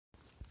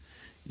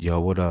Yo,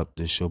 what up?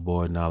 This your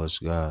boy Knowledge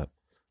God.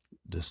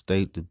 The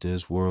state that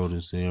this world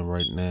is in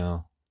right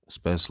now,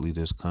 especially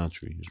this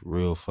country, is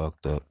real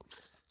fucked up.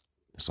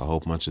 It's a whole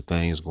bunch of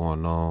things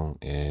going on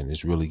and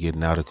it's really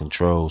getting out of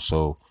control.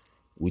 So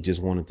we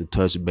just wanted to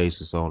touch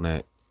bases on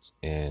that.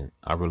 And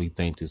I really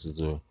think this is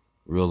a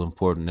real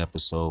important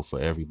episode for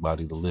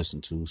everybody to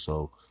listen to.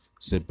 So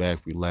sit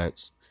back,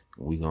 relax,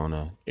 and we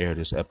gonna air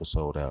this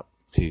episode out.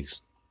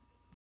 Peace.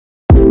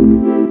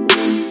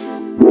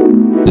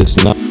 This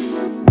not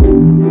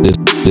this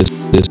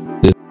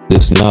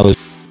this knowledge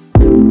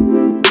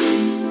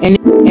and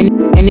and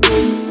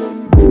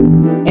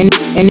and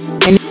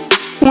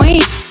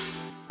Queen,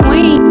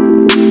 Queen,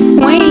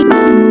 Queen,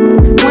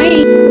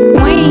 Queen,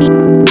 Queen,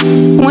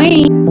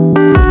 Queen,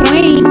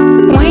 Queen,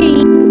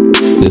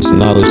 Queen. this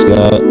knowledge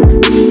God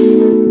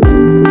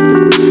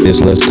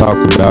is let's talk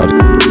about it.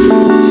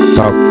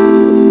 Talk,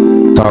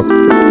 talk,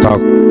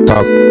 talk,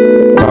 talk,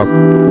 talk,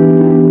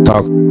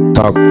 talk,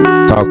 talk,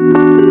 talk,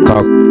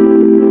 talk,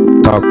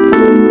 talk.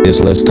 Is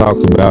let's talk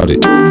about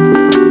it.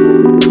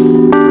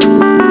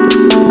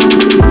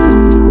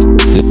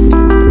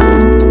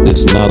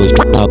 This knowledge,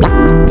 knowledge,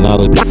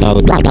 knowledge,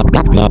 knowledge, knowledge,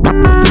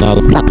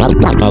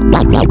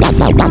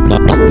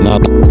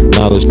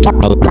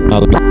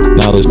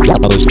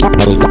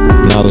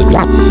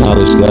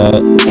 God.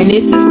 And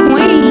this is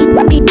Queen,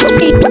 Queen,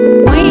 Queen,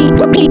 Queen,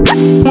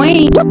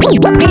 Queen,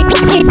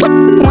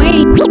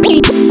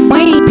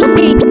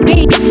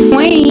 Queen,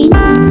 Queen.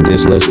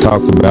 Just let's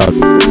talk about it,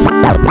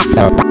 about it,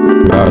 about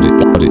it, about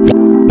it,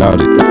 about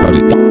it, about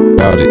it, about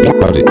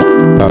it, about it, about it,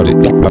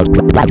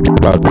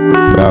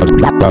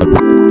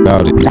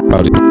 about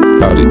it,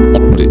 about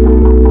it.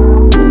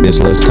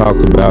 Just let's talk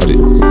about it.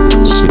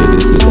 Shit,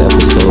 this is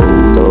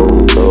episode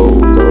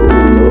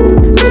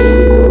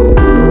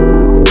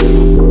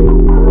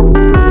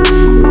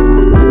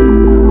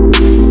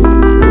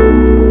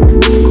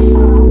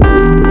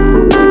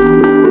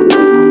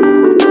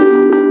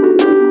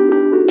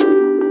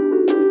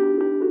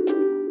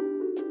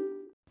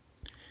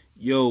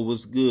Yo,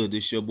 what's good?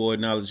 This your boy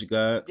Knowledge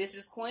God. This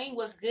is Queen.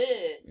 What's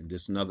good? And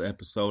this another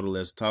episode of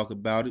Let's Talk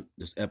About It.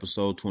 This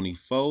episode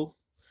 24.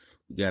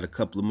 We got a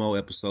couple of more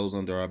episodes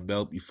under our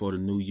belt before the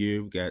new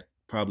year. We got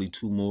probably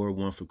two more,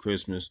 one for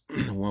Christmas,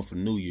 one for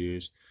New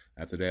Year's.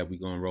 After that, we're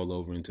going to roll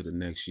over into the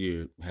next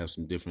year, have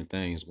some different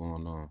things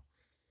going on.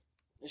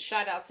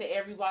 Shout out to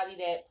everybody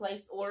that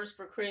placed orders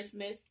for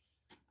Christmas.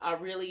 I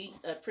really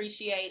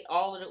appreciate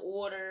all of the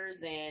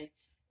orders. And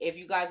if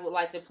you guys would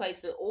like to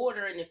place an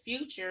order in the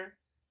future,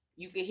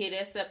 you can hit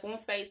us up on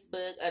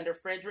Facebook under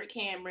Frederick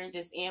Cameron.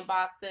 Just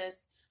inbox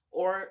us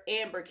or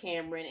Amber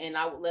Cameron, and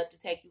I would love to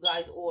take you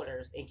guys'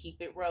 orders and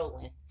keep it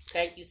rolling.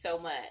 Thank you so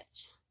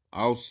much.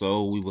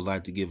 Also, we would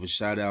like to give a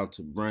shout out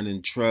to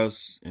Brendan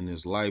Truss and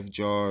his Life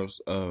Jars.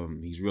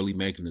 He's really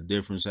making a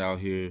difference out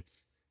here.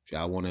 If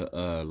y'all want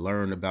to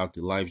learn about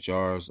the Life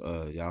Jars,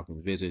 y'all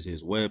can visit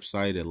his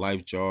website at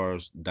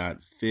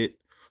lifejars.fit,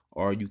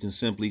 or you can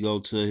simply go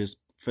to his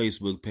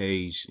Facebook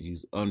page.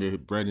 He's under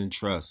Brendan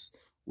Truss,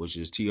 which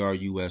is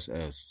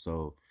TRUSS.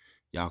 So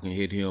y'all can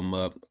hit him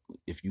up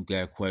if you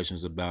got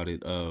questions about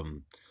it.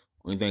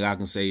 Only thing I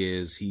can say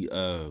is he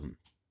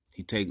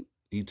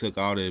took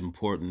all the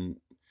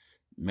important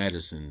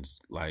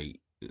medicines, like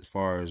as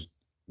far as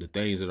the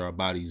things that our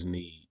bodies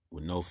need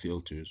with no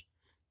filters.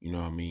 You know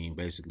what I mean?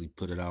 Basically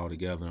put it all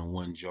together in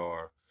one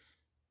jar.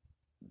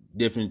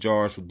 Different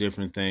jars for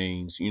different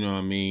things, you know what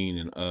I mean?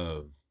 And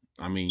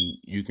I mean,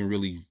 you can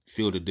really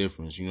feel the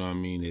difference, you know what I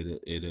mean?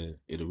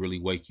 It'll really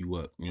wake you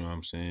up, you know what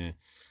I'm saying?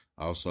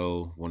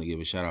 Also, want to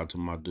give a shout out to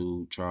my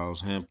dude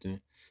Charles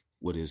Hampton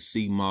with his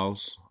sea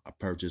moss. I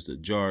purchased a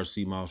jar of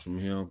sea moss from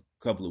him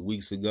a couple of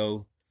weeks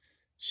ago.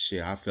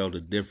 Shit, I felt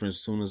a difference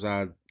as soon as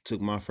I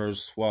took my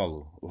first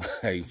swallow.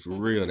 Like for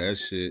real, that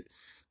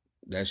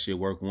shit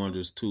worked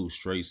wonders too.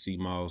 Straight sea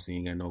moss. He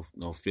ain't got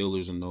no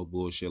fillers and no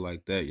bullshit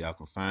like that. Y'all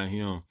can find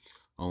him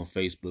on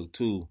Facebook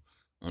too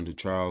under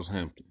Charles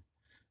Hampton.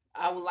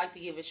 I would like to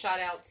give a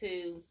shout out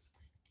to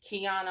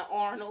Kiana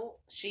Arnold.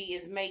 She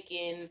is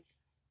making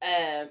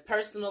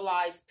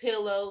personalized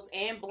pillows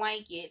and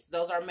blankets.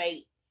 Those are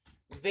made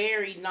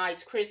very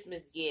nice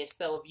Christmas gifts.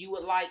 So if you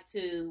would like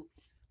to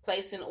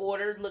place an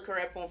order, look her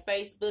up on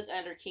Facebook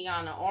under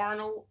Kiana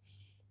Arnold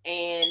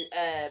and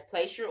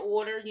place your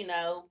order. You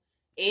know,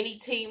 any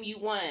team you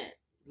want.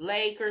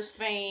 Lakers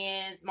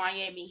fans,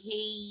 Miami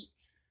Heat.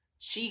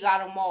 She got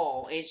them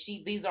all. And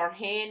these are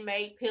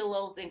handmade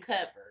pillows and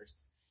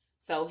covers.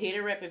 So hit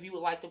her up if you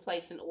would like to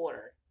place an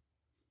order.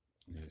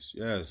 Yes,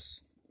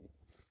 yes.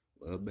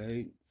 Well,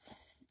 babe,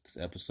 it's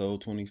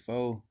episode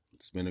 24.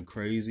 It's been a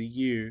crazy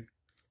year.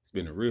 It's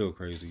been a real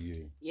crazy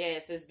year.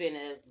 Yes, it's been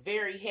a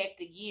very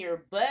hectic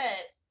year, but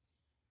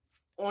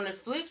on the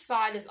flip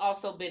side, it's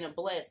also been a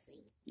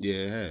blessing. Yeah,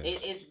 it has.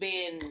 It's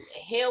been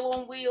hell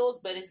on wheels,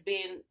 but it's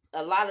been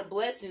a lot of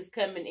blessings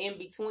coming in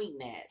between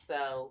that.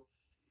 So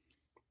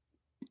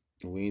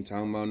we ain't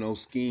talking about no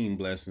scheme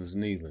blessings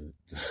neither.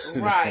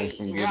 right.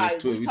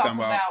 We talking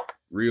about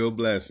Real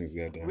blessings,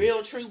 goddamn.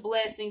 Real true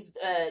blessings.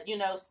 You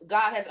know,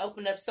 God has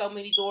opened up so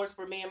many doors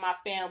for me and my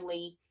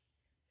family.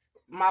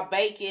 My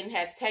baking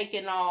has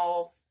taken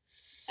off.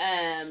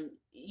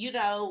 You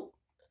know,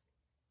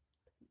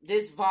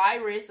 this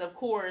virus, of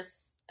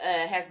course,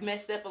 has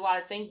messed up a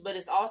lot of things, but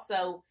it's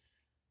also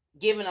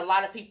given a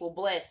lot of people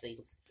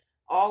blessings.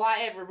 All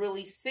I ever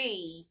really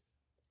see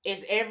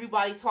is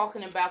everybody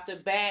talking about the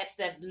bad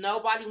stuff.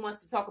 Nobody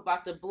wants to talk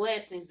about the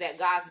blessings that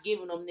God's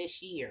given them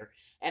this year.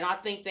 And I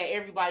think that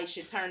everybody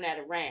should turn that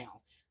around.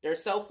 They're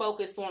so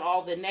focused on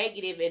all the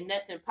negative and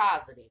nothing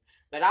positive.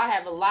 But I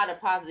have a lot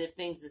of positive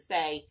things to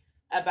say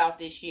about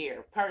this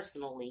year,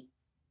 personally.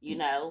 You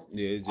know,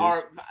 Yeah,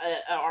 just...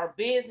 our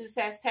business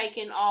has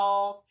taken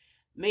off.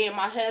 Me and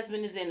my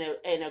husband is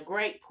in a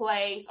great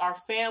place. Our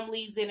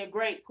family's in a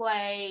great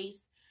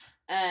place.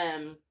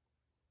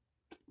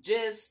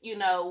 Just, you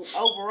know,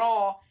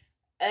 overall,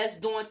 us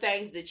doing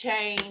things to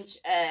change,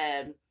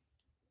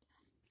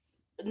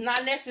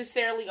 not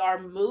necessarily our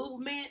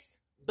movements,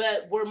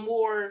 but we're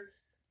more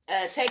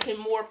taking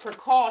more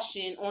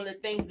precaution on the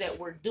things that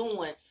we're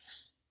doing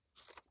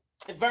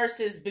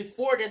versus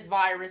before this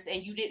virus,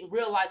 and you didn't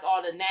realize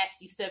all the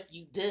nasty stuff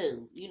you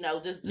do. You know,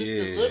 just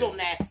the little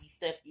nasty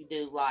stuff you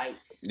do. Like,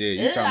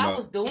 you talking about, I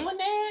was doing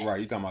that.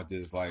 Right, you talking about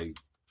this, like,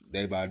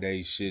 day by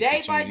day shit.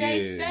 Day by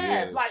day stuff.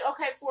 Yeah. Like,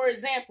 okay, for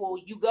example,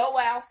 you go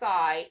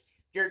outside,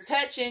 you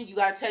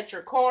got to touch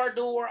your car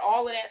door,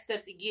 all of that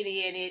stuff to get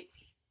in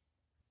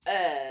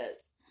it.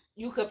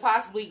 You could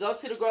possibly go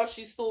to the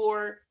grocery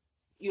store.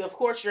 Of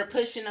course, you're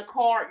pushing a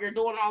cart, you're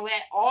doing all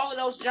that. All of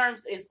those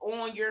germs is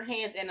on your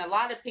hands, and a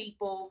lot of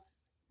people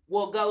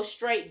will go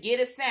straight, get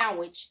a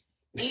sandwich,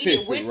 eat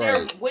it with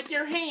right. with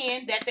their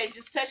hand that they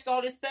just touched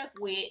all this stuff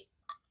with.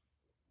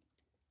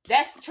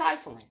 That's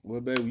trifling.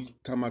 Well, baby, you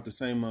talking about the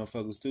same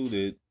motherfuckers too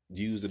that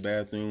use the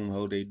bathroom,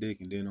 hold their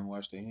dick, and then don't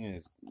wash their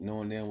hands,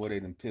 knowing damn well they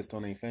done pissed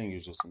on their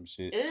fingers or some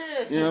shit.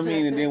 Ugh. You know what I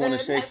mean? And then want to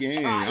shake your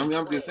hand. I mean,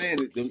 I'm just saying,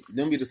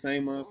 them be the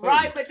same motherfuckers.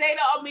 Right, but they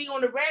don't, I mean,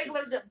 on the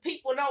regular,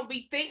 people don't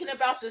be thinking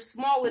about the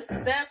smallest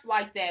stuff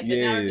like that. But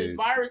now that this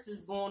virus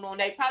is going on,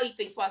 they probably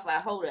think twice,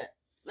 like, hold up,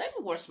 let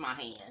me wash my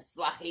hands.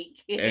 Like,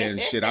 and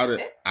shit,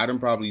 I done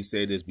probably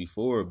said this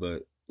before,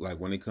 but like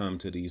when it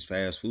comes to these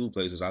fast food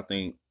places, I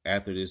think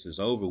after this is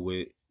over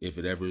with, if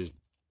it ever is,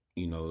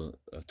 you know,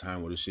 a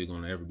time where the shit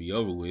gonna ever be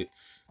over with,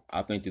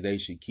 I think that they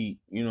should keep,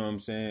 you know what I'm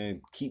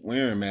saying, keep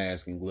wearing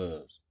masks and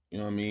gloves. You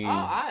know what I mean? Oh,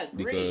 I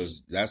agree.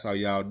 Because that's how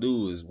y'all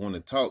do is want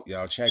to talk,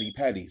 y'all chatty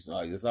patties.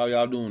 Like, that's all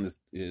y'all doing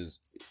is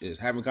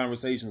having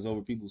conversations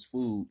over people's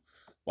food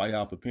while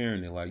y'all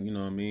preparing it. Like, you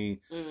know what I mean?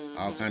 Mm-hmm.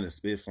 All kind of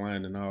spit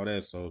flying and all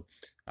that. So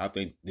I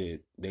think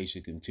that they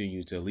should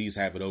continue to at least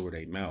have it over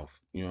their mouth.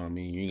 You know what I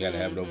mean? You ain't got to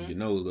have it over your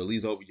nose, but at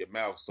least over your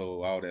mouth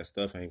so all that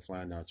stuff ain't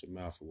flying out your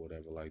mouth or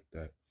whatever like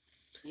that.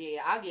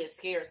 Yeah, I get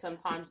scared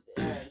sometimes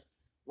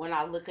when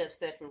I look up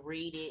stuff and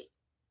read it,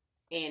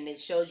 and it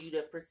shows you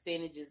the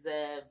percentages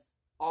of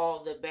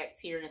all the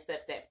bacteria and stuff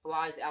that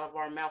flies out of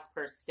our mouth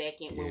per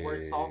second when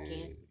we're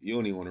talking. You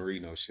don't even want to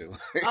read no shit like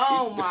that.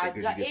 Oh my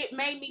God. It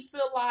made me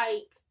feel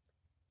like,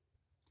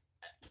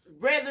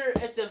 whether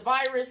if the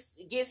virus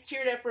gets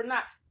cured up or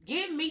not,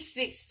 give me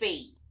 6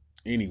 feet.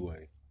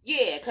 Anyway.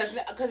 Yeah,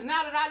 because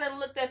now that I done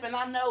looked up and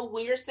I know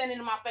when you're standing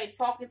in my face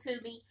talking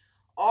to me,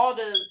 all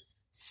the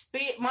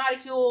spit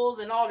molecules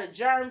and all the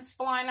germs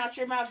flying out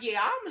your mouth, yeah,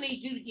 I'm gonna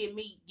need you to give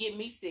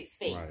me 6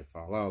 feet. Right,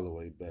 fall all the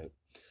way back.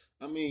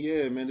 I mean,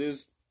 yeah, man,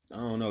 I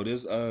don't know,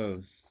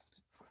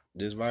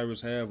 this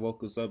virus have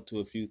woke us up to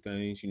a few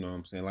things, you know what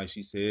I'm saying? Like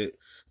she said,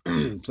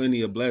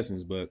 plenty of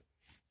blessings, but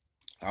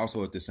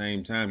also at the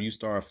same time, you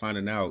start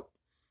finding out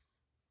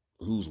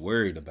who's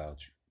worried about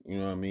you. You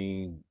know what I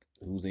mean?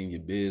 Who's in your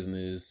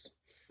business,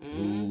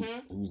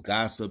 who's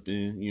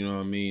gossiping, you know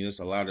what I mean?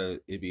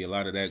 It'd be a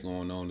lot of that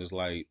going on. It's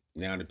like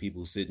now the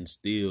people sitting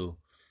still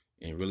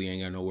and really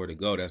ain't got nowhere to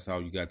go. That's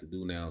all you got to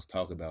do now is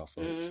talk about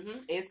folks.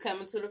 It's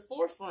coming to the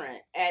forefront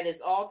at its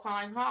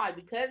all-time high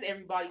because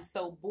everybody's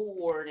so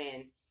bored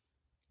and,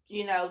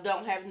 you know,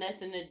 don't have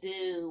nothing to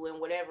do and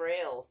whatever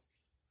else.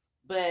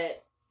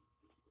 But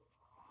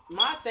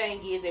my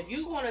thing is, if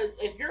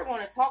you're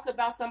gonna talk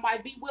about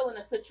somebody, be willing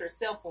to put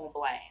yourself on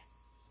blast.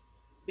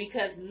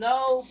 Because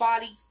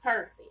nobody's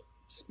perfect.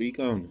 Speak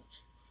on it.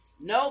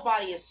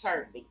 Nobody is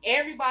perfect.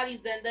 Everybody's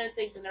done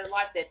things in their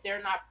life that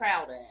they're not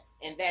proud of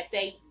and that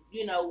they,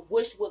 you know,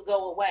 wish would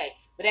go away.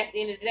 But at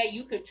the end of the day,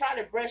 you can try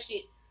to brush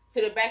it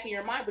to the back of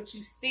your mind, but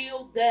you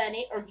still done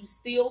it or you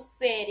still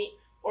said it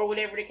or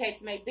whatever the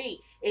case may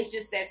be. It's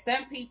just that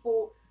some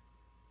people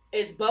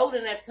is bold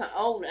enough to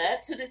own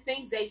up to the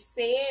things they've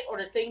said or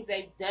the things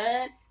they've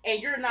done, and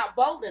you're not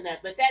bold enough.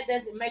 But that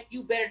doesn't make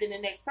you better than the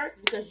next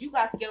person because you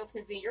got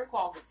skeletons in your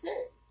closet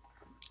too.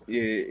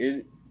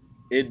 Yeah,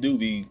 it do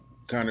be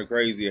kind of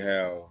crazy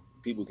how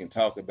people can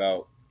talk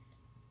about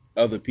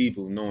other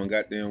people knowing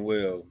goddamn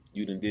well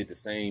you done did the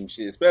same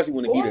shit, especially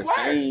when it be the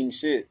same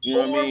shit. You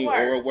know what I mean?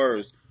 Or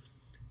worse.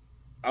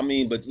 I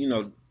mean, but you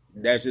know,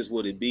 that's just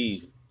what it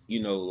be.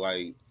 You know,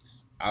 like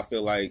I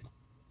feel like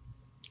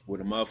what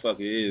a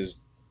motherfucker is,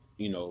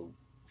 you know,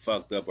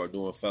 fucked up or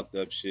doing fucked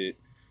up shit,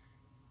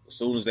 as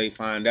soon as they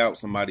find out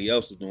somebody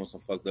else is doing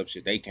some fucked up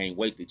shit, they can't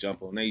wait to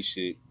jump on their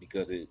shit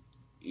because it,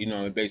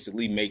 it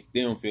basically make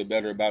them feel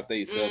better about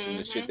themselves and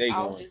the shit they I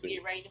going was just through.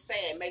 getting ready to say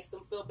it makes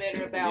them feel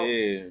better about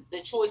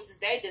the choices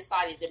they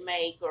decided to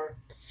make or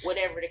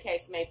whatever the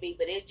case may be.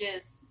 But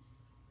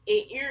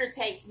it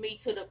irritates me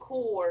to the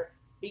core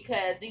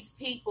because these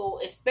people,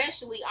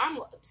 especially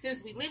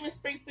since we live in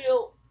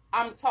Springfield,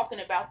 I'm talking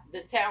about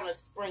the town of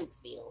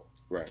Springfield.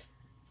 Right.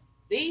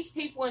 These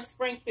people in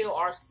Springfield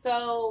are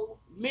so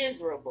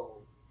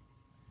miserable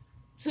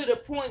to the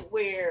point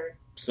where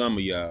some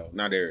of y'all,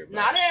 not everybody.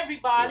 Not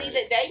everybody.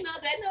 Right. They know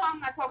I'm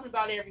not talking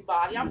about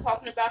everybody. I'm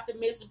talking about the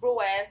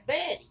miserable ass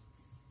baddies.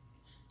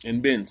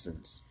 And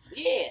Bensons.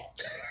 Yeah.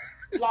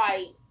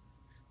 Like,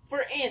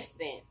 for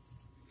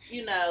instance,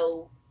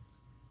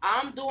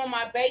 I'm doing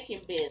my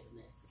baking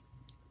business.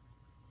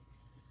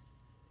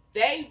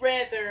 They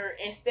rather,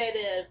 instead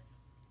of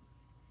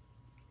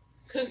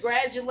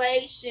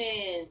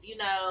congratulations,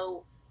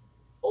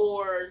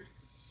 or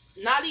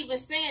not even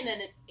saying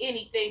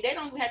anything, they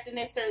don't even have to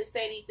necessarily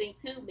say anything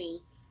to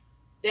me.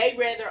 They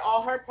rather,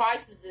 all her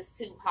prices is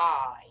too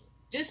high.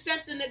 Just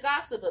something to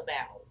gossip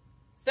about.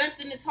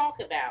 Something to talk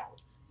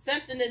about.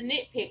 Something to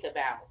nitpick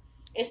about.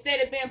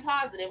 Instead of being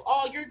positive,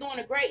 oh, you're doing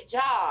a great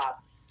job.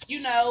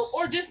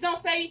 Or just don't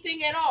say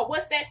anything at all.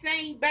 What's that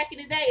saying back in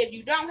the day? If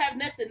you don't have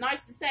nothing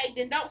nice to say,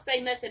 then don't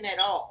say nothing at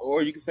all.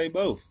 Or you can say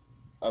both.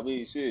 I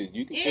mean, shit,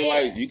 you can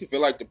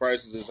feel like the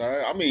prices is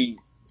high. I mean,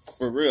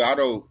 for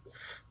real,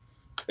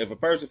 if a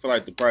person feel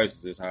like the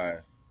prices is high,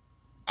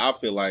 I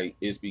feel like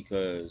it's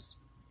because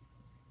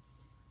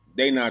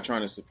they not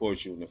trying to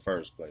support you in the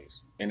first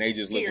place. And they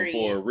just looking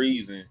for a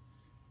reason,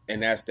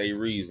 and that's their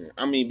reason.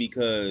 I mean,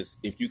 because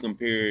if you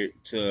compare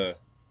it to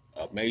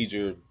a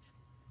major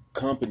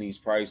company's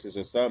prices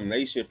or something,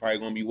 they shit probably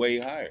going to be way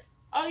higher.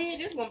 Oh, yeah,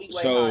 this going to be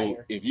way higher.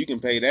 So, if you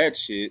can pay that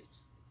shit,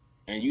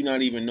 and you're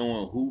not even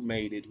knowing who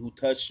made it, who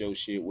touched your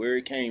shit, where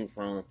it came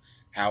from,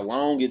 how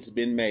long it's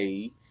been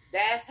made.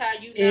 That's how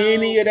you know.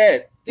 Any of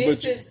that.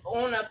 This is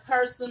on a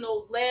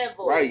personal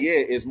level. Right, yeah,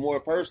 it's more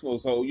personal.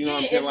 So, you know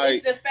what I'm saying?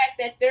 It's the fact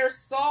that they're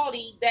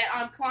salty that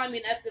I'm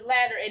climbing up the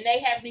ladder and they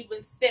haven't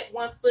even stepped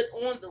 1 foot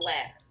on the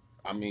ladder.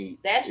 I mean.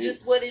 That's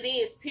just what it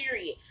is,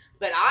 period.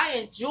 But I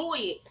enjoy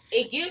it.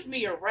 It gives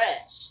me a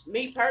rush.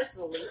 Me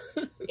personally.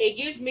 It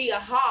gives me a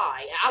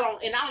high. I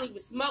don't even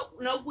smoke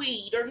no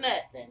weed or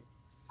nothing.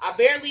 I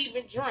barely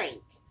even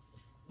drink.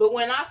 But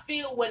when I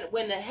feel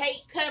when the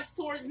hate comes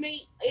towards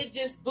me, it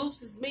just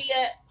boosts me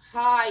up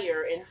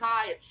higher and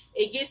higher.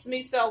 It gets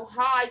me so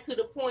high to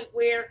the point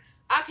where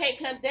I can't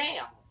come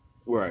down.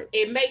 Right.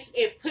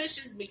 It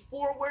pushes me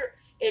forward.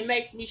 It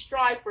makes me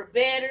strive for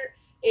better.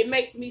 It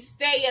makes me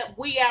stay up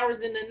wee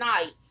hours in the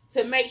night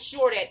to make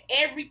sure that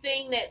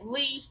everything that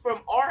leaves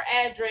from our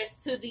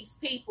address to these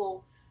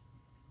people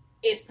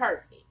is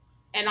perfect.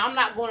 And I'm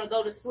not going to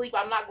go to sleep.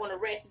 I'm not going to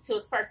rest until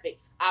it's perfect.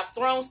 I've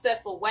thrown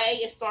stuff away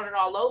and started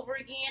all over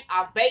again.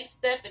 I've baked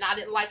stuff and I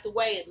didn't like the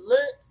way it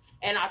looked.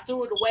 And I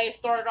threw it away and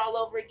started all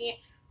over again.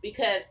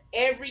 Because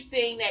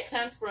everything that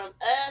comes from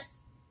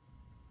us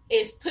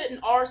is putting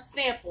our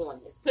stamp on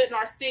it. It's putting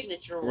our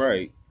signature on it.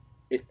 Right.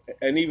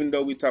 And even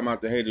though we talking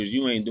about the haters,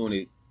 you ain't doing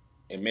it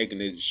and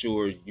making it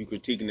sure you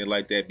critiquing it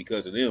like that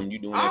because of them. You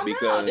doing it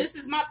because this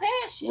is my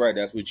passion. Right,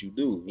 that's what you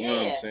do. You know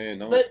what I'm saying?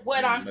 But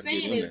what I'm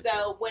saying is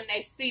though, when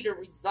they see the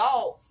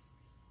results,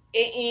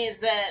 it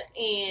ends up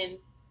in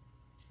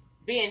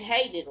being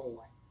hated on.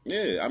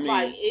 Yeah, I mean,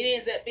 like it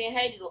ends up being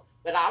hated on.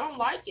 But I don't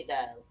like it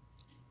though.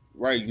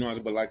 Right,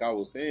 but like I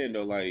was saying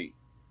though, like,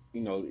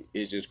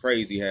 it's just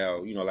crazy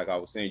how, like I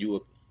was saying, you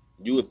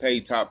would pay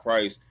top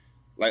price.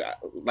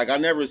 Like I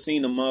never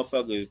seen a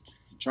motherfucker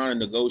trying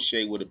to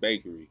negotiate with a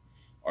bakery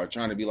or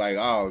trying to be like,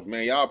 oh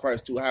man, y'all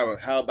price too high.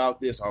 How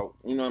about this? Or,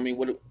 you know what I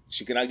mean?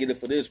 Can I get it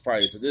for this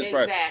price or this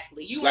price?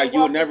 Exactly. You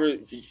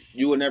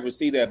would never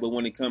see that. But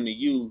when it come to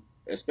you,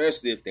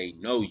 especially if they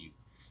know you,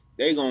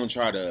 they gonna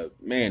try to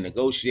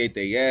negotiate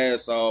their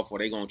ass off, or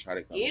they gonna try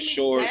to come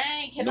short,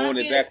 knowing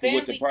exactly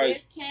what the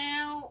price.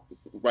 Discount?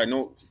 Right,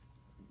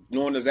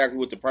 knowing exactly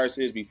what the price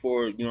is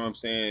before, you know what I'm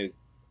saying,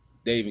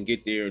 they even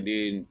get there, and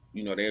then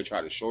they'll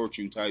try to short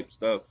you type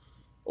stuff,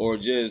 or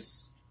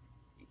just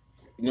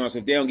so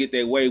if they don't get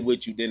their way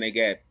with you, then they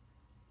got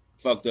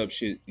fucked up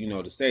shit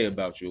to say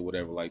about you or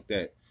whatever like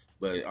that.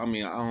 But I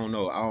mean, I don't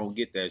know, I don't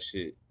get that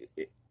shit.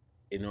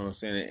 You know what I'm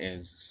saying?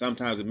 And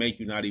sometimes it make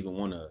you not even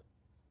want to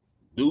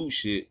do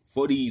shit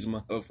for these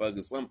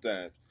motherfuckers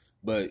sometimes.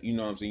 But you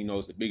know what I'm saying?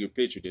 It's a bigger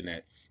picture than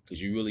that, because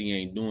you really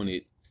ain't doing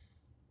it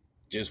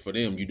just for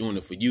them. You're doing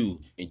it for you,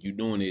 and you're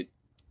doing it,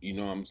 you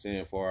know what I'm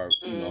saying, for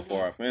our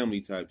for our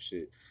family type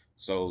shit.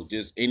 So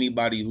just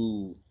anybody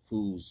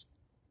who's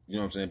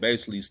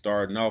basically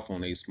starting off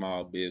on these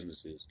small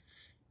businesses,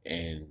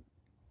 and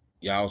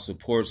y'all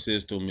support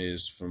system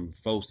is from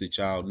folks that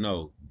y'all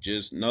know.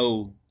 Just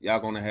know y'all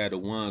gonna have the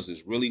ones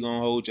that's really gonna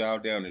hold y'all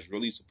down, that's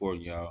really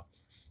supporting y'all.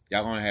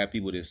 y'all gonna have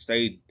people that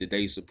say that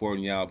they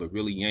supporting y'all, but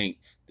really ain't.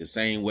 The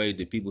same way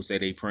that people say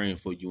they praying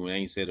for you and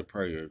ain't said a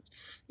prayer.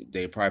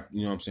 They probably,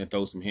 you know what I'm saying,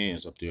 throw some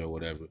hands up there or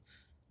whatever.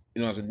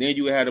 You know what I'm saying? Then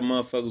you had the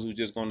motherfuckers who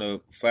just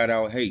gonna flat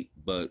out hate.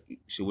 But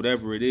shit,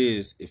 whatever it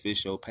is, if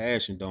it's your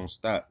passion, don't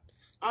stop.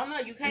 Oh no,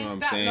 you You know can't what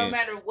I'm stop no saying?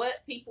 matter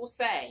what people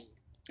say.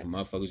 And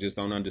motherfuckers just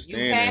don't You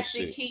understand that have to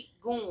shit. keep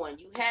going.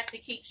 You have to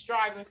keep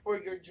striving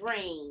for your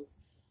dreams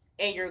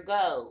and your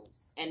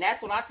goals. And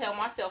that's what I tell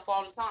myself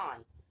all the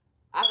time.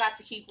 I got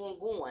to keep on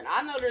going.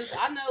 I know,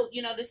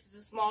 this is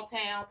a small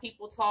town.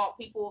 People talk.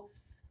 People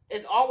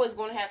is always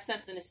going to have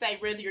something to say,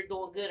 whether you're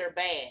doing good or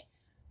bad.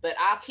 But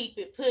I'll keep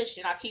it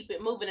pushing. I keep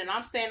it moving. And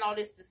I'm saying all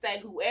this to say,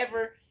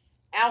 whoever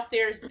out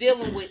there is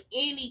dealing with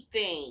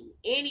anything,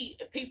 any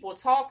people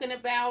talking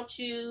about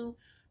you,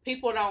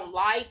 people don't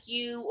like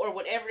you, or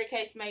whatever the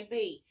case may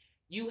be,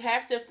 you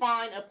have to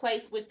find a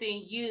place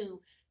within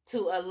you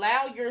to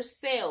allow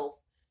yourself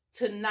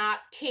to not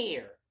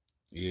care.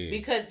 Yeah.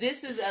 Because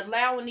this is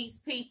allowing these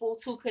people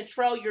to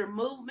control your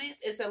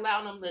movements. It's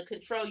allowing them to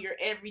control your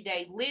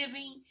everyday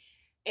living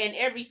and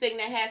everything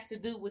that has to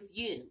do with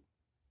you.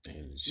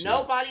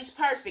 Nobody's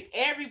perfect.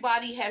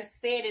 Everybody has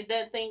said and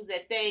done things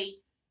that they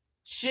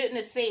shouldn't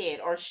have said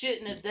or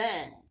shouldn't have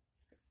done.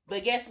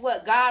 But guess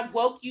what? God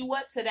woke you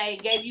up today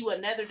and gave you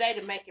another day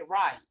to make it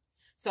right.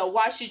 So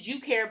why should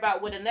you care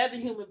about what another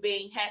human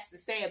being has to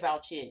say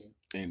about you?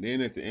 And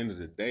then at the end of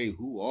the day,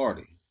 who are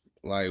they?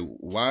 Like,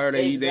 why are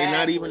they? Exactly. They're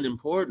not even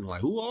important.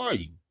 Like, who are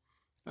you?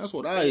 That's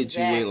what I hit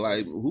you with.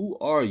 Like, who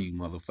are you,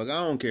 motherfucker?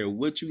 I don't care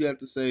what you got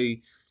to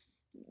say.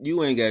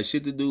 You ain't got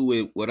shit to do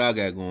with what I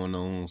got going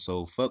on.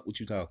 So fuck what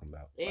you talking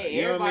about. Yeah, like,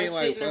 you everybody know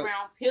what I mean? sitting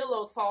around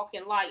pillow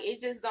talking. Like,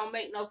 it just don't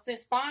make no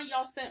sense. Find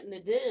y'all something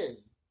to do.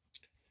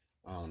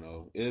 I don't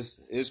know.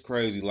 It's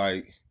crazy.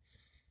 Like,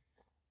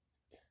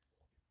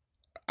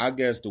 I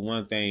guess the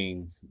one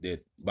thing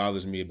that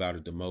bothers me about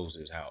it the most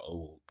is how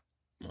old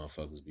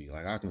motherfuckers be.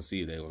 Like, I can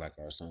see they were like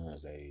our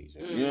son's age,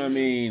 or, you know what I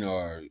mean,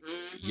 or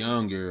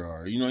younger,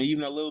 or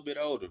even a little bit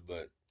older.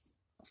 But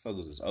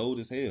motherfuckers is old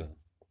as hell,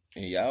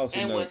 and y'all.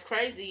 And what's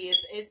crazy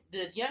is it's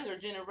the younger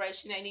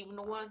generation ain't even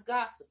the ones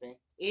gossiping.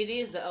 It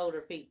is the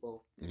older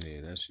people.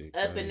 Yeah, that shit.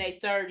 Up in their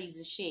 30s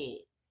and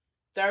shit.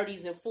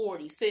 30s and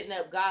 40s, sitting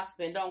up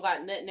gossiping, don't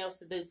got nothing else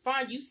to do.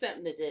 Find you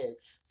something to do.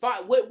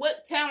 Find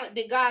what talent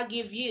did God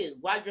give you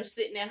while you're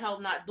sitting at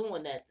home not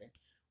doing nothing?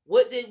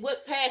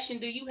 What passion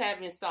do you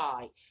have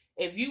inside?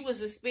 If you was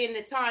to spend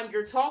the time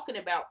you're talking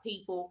about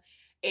people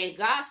and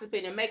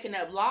gossiping and making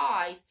up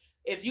lies,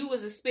 if you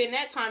was to spend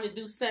that time to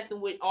do something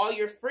with all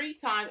your free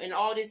time and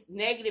all this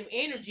negative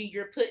energy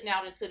you're putting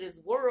out into this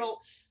world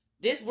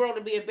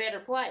would be a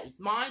better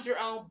place. Mind your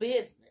own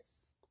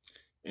business.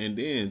 And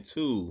then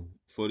too,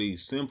 for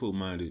these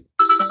simple-minded,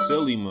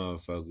 silly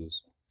motherfuckers,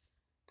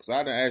 because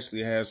I done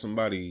actually had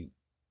somebody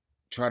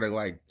try to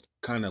like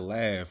kind of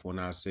laugh when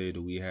I said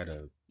that we had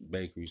a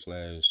bakery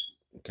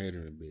 /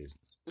 catering business.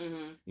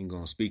 Mm-hmm. Ain't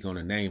gonna speak on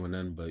the name or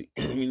nothing, but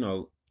a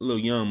little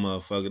young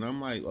motherfucker. And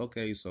I'm like,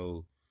 okay,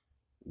 so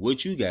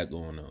what you got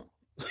going on?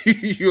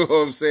 You know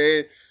what I'm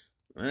saying?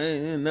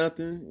 Ain't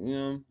nothing.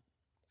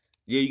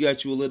 Yeah, you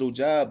got you a little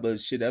job, but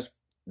shit,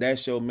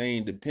 that's your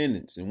main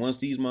dependence. And once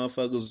these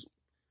motherfuckers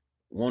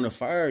want to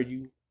fire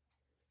you,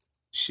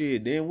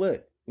 shit, then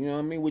what? You know what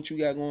I mean? What you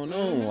got going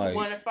on? Like,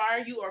 want to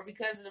fire you, or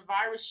because of the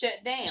virus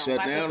shut down?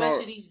 A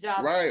bunch of these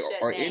jobs right,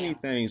 shut or down.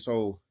 Anything.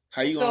 So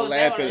how you gonna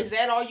laugh at? Is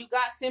that all you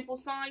got, Simple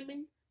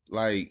Simon?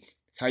 Like,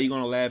 how you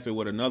gonna laugh at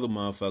what another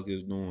motherfucker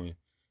is doing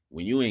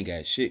when you ain't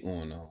got shit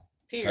going on?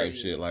 Period. Type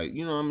shit. Like,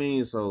 you know what I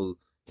mean? So,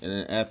 and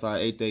then after I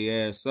ate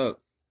their ass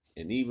up,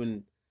 and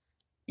even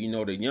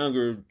the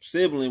younger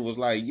sibling was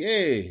like,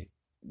 yeah.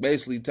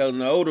 Basically telling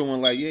the older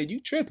one, like, yeah, you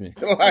tripping.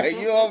 Like,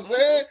 you know what I'm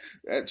saying?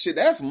 That shit,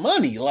 that's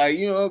money. Like,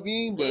 you know what I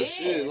mean? But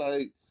shit,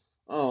 like,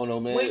 I don't know,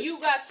 man. When you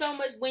got so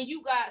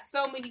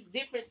many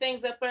different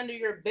things up under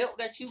your belt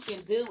that you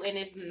can do, and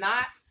it's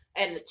not,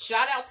 and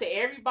shout out to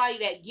everybody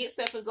that gets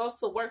up and goes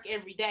to work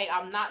every day.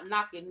 I'm not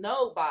knocking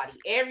nobody.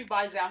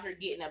 Everybody's out here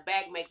getting a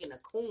bag, making a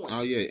coin.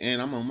 Oh, yeah, and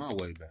I'm on my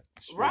way back.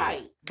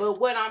 Right. But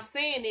what I'm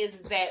saying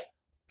is that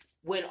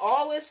when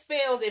all is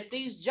failed, if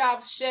these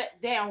jobs shut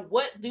down,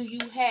 what do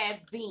you have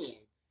then?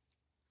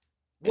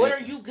 What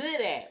are you good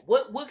at?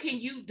 What can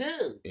you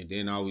do? And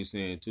then always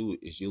saying too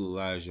is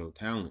utilize your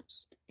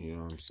talents. You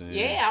know what I'm saying?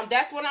 Yeah,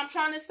 that's what I'm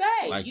trying to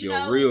say. Like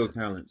your real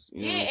talents.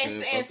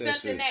 And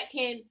something that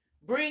can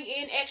bring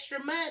in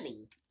extra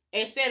money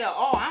instead of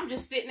I'm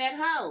just sitting at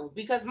home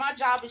because my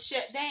job is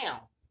shut down.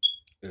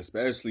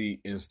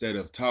 Especially instead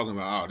of talking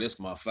about, this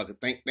motherfucker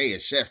think they a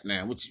chef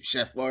now. What you,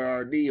 Chef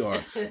Boyardee?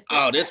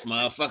 Or, this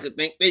motherfucker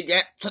think they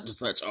got such and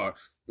such. Or,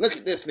 look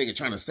at this nigga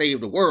trying to save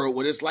the world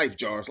with his life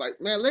jars. Like,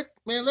 let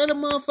a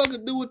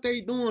motherfucker do what they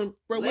doing,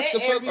 bro. What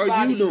the fuck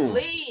are you doing?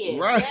 Live.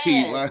 Right.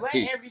 Yes, let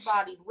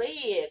everybody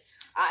live.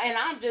 And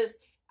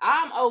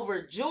I'm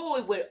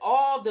overjoyed with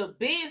all the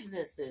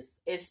businesses,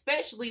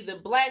 especially the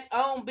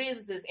Black-owned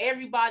businesses.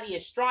 Everybody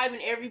is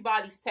striving.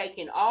 Everybody's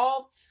taking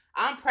off.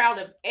 I'm proud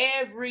of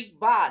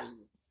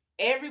everybody.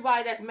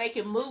 everybody that's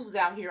making moves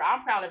out here.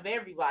 I'm proud of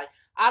everybody.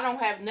 I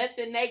don't have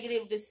nothing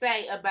negative to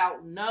say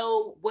about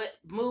what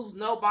moves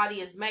nobody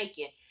is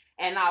making.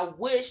 And I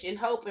wish and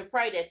hope and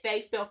pray that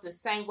they felt the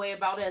same way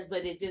about us,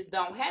 but it just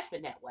don't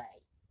happen that way.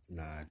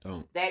 Nah, I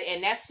don't.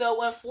 That's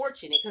so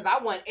unfortunate because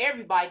I want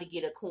everybody to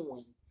get a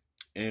coin.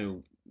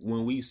 And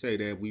when we say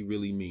that, we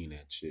really mean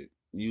that shit.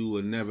 You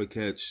will never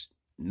catch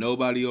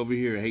nobody over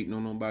here hating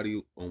on nobody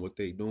on what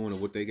they doing or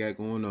what they got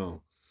going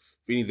on.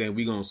 If anything,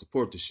 we gonna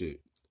support the shit.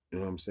 You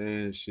know what I'm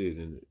saying? Shit,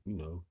 and you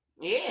know.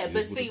 Yeah,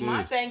 but see,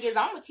 my thing is,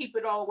 I'm gonna keep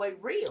it all the way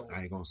real.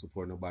 I ain't gonna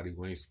support nobody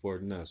who ain't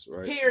supporting us,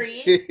 right?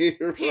 Period.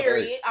 Right.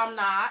 Period. I'm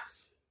not.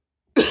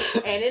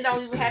 And it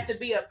don't even have to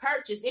be a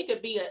purchase. It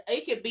could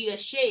be a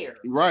share.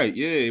 Right?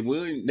 Yeah. We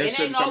ain't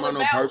necessarily talking about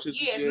no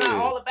purchase. Yeah, it's not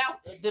all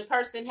about the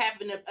person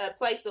having a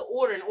place to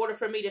order in order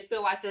for me to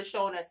feel like they're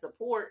showing us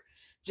support.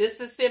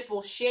 Just a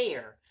simple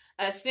share,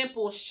 a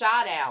simple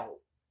shout out,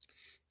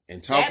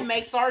 and that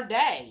makes our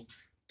day.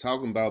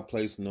 Talking about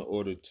placing the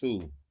order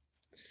too.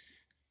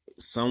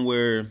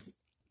 Somewhere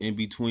in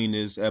between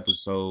this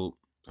episode,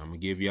 I'm gonna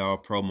give y'all a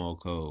promo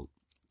code.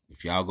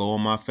 If y'all go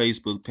on my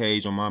Facebook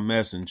page on my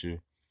Messenger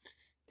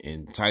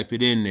and type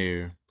it in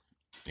there,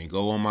 and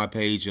go on my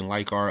page and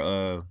like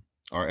our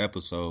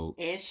episode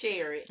and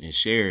share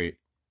it,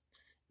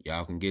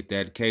 y'all can get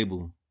that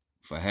cable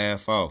for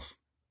half off.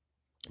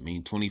 I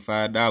mean,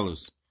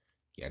 $25.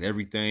 Got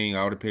everything,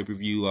 all the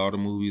pay-per-view, all the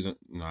movies.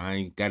 You know, I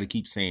ain't got to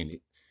keep saying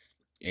it.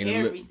 And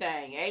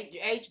everything,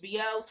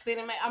 HBO,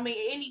 cinema. I mean,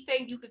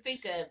 anything you could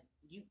think of,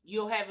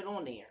 you'll have it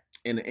on there.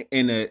 And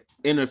the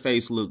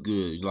interface look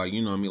good, like,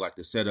 you know what I mean, like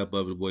the setup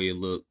of it, the way it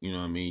look. You know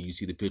what I mean. You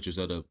see the pictures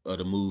of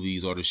the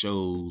movies or the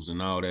shows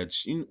and all that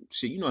shit.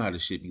 You know how the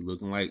shit be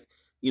looking like.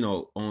 You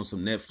know, on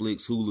some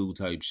Netflix, Hulu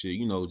type shit.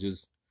 You know,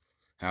 just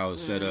how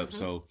it's set up.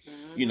 So,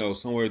 you know,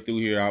 somewhere through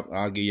here,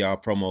 I'll give y'all a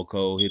promo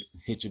code.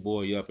 Hit your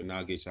boy up, and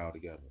I'll get y'all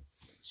together.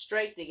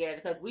 Straight together,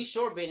 because we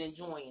sure been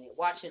enjoying it,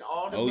 watching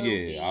all the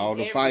movies, all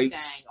the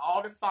fights,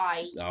 all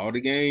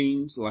the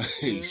games, like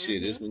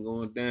shit, it's been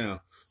going down.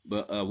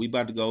 But we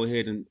about to go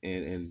ahead and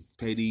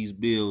pay these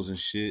bills and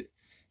shit,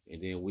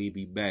 and then we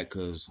be back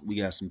because we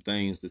got some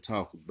things to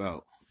talk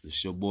about.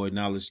 It's your boy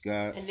Knowledge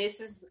God, and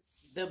this is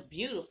the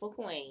beautiful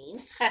queen.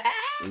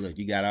 Look,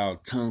 you got all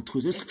tongue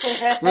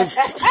twisters. I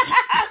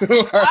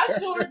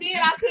sure did.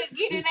 I couldn't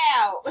get it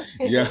out.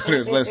 Yeah,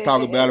 let's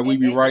talk about it. We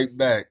be right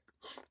back.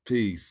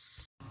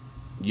 Peace.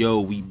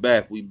 Yo, we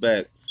back.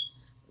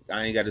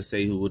 I ain't got to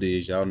say who it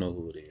is. Y'all know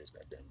who it is.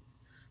 Goddamn.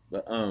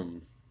 But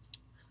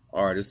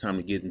all right, it's time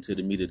to get into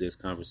the meat of this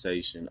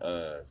conversation.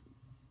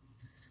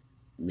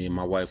 Me and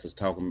my wife was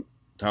talking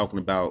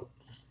about,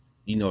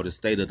 you know, the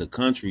state of the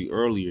country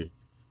earlier.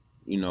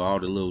 You know, all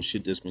the little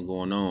shit that's been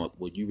going on.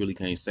 Well, you really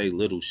can't say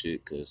little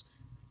shit because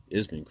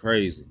it's been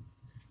crazy.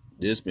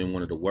 This been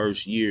one of the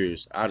worst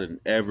years I'd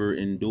ever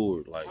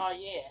endured. Like, oh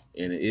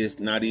yeah. And it's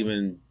not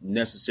even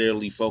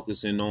necessarily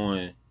focusing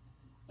on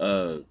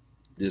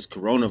this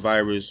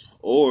coronavirus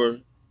or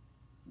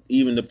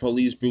even the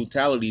police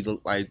brutality.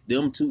 Like,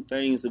 them two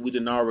things that we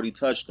didn't already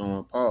touched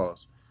on.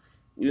 Pause.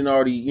 We didn't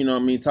already, you know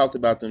what I mean, talked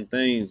about them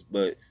things,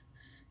 but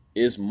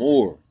it's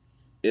more.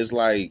 It's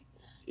like,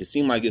 it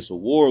seemed like it's a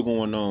war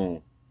going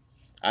on.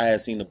 I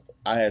had seen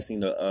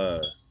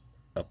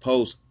a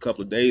post a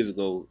couple of days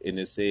ago, and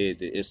it said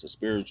that it's a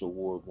spiritual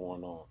war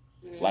going on.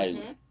 Mm-hmm. Like,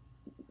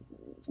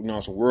 you know,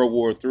 so World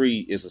War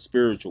III is a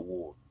spiritual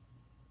war.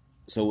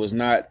 So it's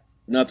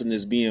nothing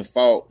that's being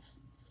fought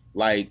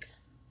like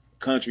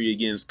country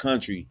against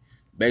country.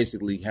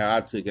 Basically, how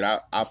I took it,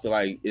 I feel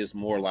like it's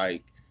more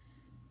like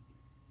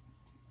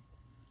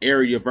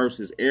area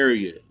versus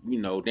area, you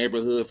know,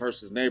 neighborhood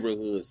versus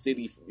neighborhood,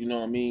 city, you know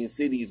what I mean?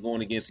 Cities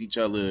going against each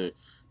other,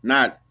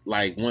 not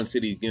like one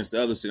city against the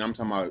other city. I'm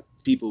talking about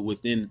people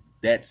within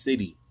that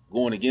city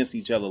going against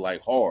each other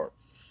like hard.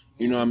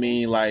 You know what I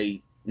mean?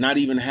 Like, not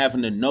even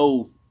having to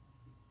know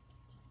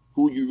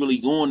who you really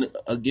going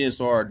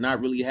against or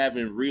not really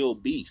having real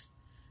beef.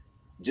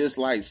 Just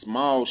like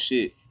small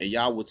shit, and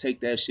y'all will take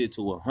that shit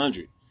to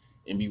 100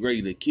 and be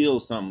ready to kill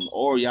something,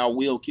 or y'all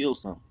will kill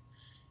something.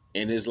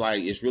 And it's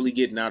like, it's really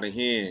getting out of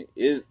hand.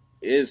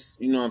 It's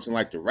you know what I'm saying,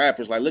 like the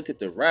rappers, like, look at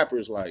the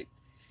rappers, like,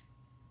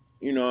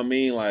 you know what I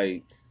mean?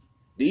 Like,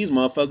 these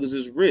motherfuckers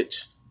is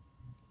rich.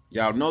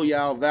 Y'all know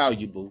y'all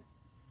valuable.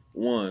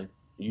 One,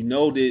 you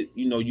know that,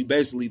 you know, you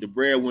basically the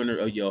breadwinner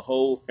of your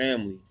whole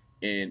family.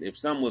 And if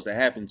something was to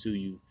happen to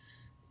you,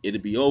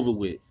 it'd be over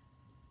with.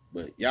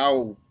 But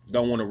y'all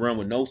don't want to run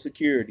with no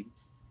security.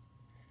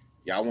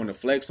 Y'all want to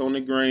flex on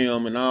the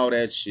gram and all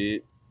that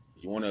shit.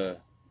 You want to,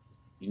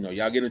 you know,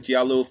 y'all get into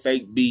y'all little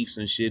fake beefs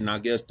and shit. And I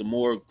guess the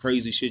more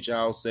crazy shit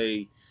y'all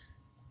say,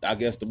 I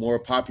guess the more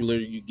popular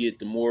you get,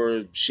 the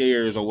more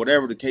shares or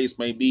whatever the case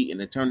may be.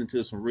 And it turns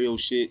into some real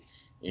shit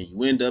and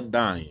you end up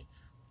dying.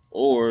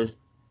 Or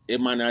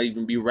it might not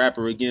even be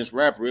rapper against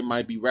rapper. It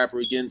might be rapper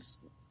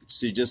against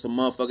shit, just a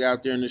motherfucker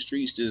out there in the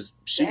streets just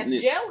shooting.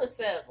 That's jealous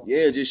of them.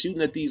 Yeah, just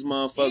shooting at these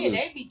motherfuckers. Yeah,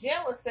 they be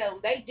jealous of them.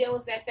 They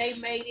jealous that they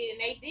made it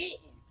and they didn't.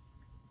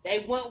 They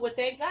want what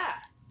they got.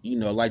 you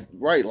know, like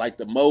right, like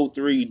the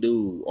Mo3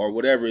 dude or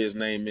whatever his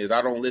name is.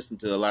 I don't listen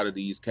to a lot of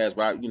these cats,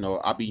 but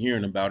I be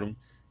hearing about them.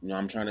 You know,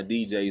 I'm trying to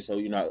DJ, so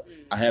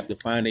I have to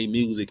find their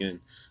music and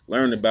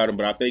learn about him.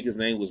 But I think his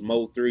name was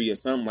Mo3 or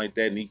something like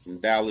that, and he from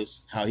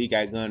Dallas. How he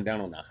got gunned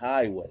down on the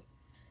highway.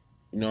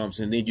 You know what I'm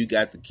saying? Then you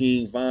got the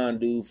King Von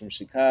dude from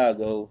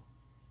Chicago,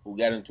 who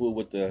got into it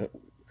with the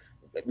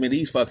man.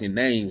 These fucking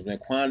names, man.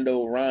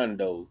 Quando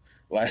Rondo,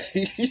 like.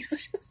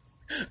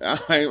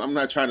 I'm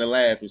not trying to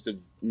laugh. It's just,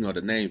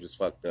 the names is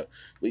fucked up.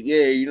 But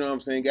yeah, you know what I'm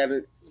saying?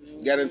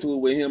 Got into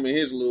it with him and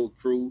his little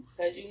crew.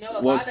 Because a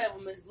lot of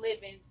them is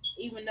living,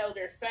 even though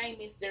they're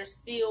famous, they're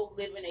still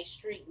living a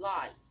street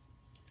life.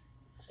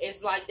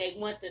 It's like they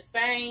want the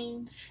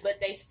fame,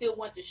 but they still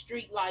want the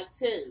street life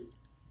too.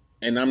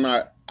 And they're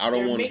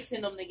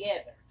mixing them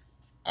together.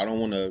 I don't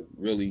want to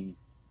really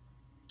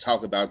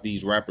talk about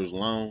these rappers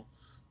long,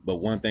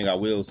 but one thing I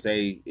will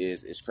say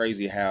is it's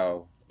crazy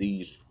how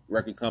these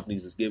record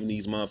companies is giving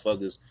these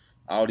motherfuckers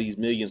all these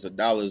millions of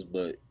dollars,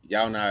 but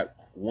y'all not,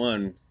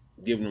 one,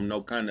 giving them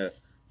no kind of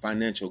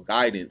financial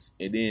guidance,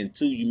 and then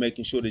two, you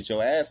making sure that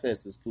your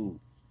assets is cool.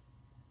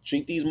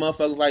 Treat these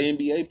motherfuckers like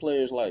NBA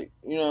players, like,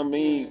 you know what I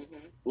mean? Mm-hmm.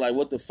 Like,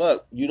 what the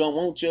fuck? You don't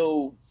want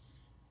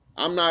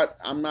I'm not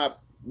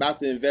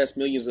about to invest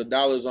millions of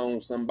dollars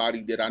on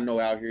somebody that I know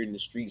out here in the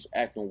streets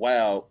acting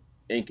wild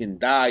and can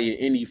die at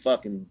any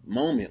fucking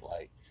moment.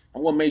 Like,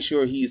 I'm gonna make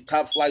sure he's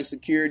top flight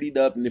securityed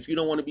up, and if you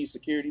don't want to be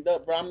securityed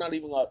up, bro, I'm not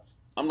even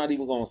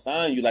gonna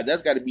sign you. Like,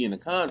 that's got to be in the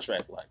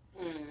contract. Like,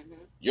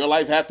 your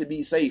life have to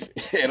be safe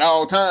at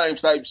all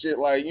times, type shit.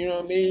 Like, you know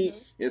what I mean?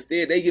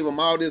 Instead, they give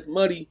them all this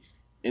money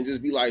and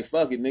just be like,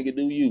 "Fuck it, nigga,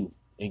 do you,"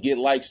 and get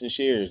likes and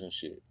shares and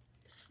shit.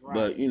 Right.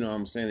 But you know what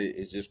I'm saying?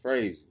 It's just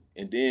crazy.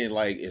 And then,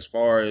 like, as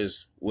far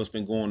as what's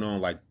been going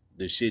on, like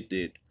the shit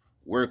that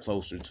we're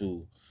closer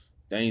to,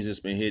 things that's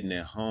been hitting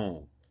at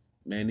home.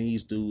 Man,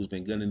 these dudes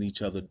been gunning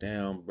each other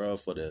down, bro,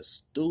 for the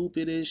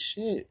stupidest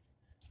shit.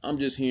 I'm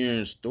just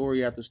hearing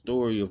story after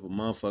story of a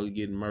motherfucker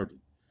getting murdered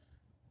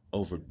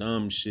over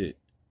dumb shit.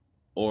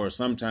 Or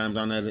sometimes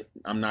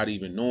I'm not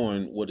even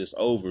knowing what it's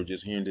over,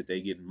 just hearing that they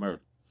getting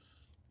murdered.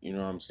 You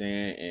know what I'm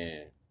saying?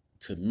 And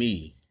to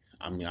me,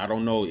 I mean, I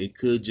don't know, it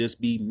could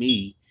just be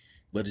me,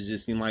 but it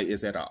just seemed like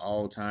it's at an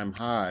all-time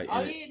high.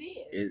 Oh, yeah,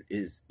 it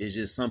is. It's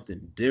just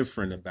something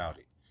different about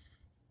it.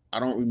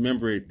 I don't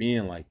remember it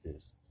being like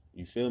this.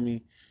 You feel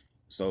me?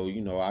 So,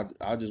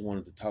 I just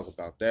wanted to talk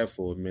about that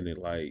for a minute.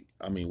 Like,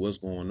 I mean, what's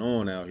going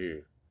on out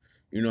here?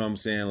 You know what I'm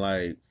saying?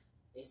 Like,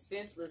 it's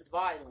senseless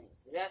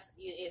violence.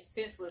 It's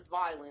senseless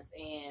violence,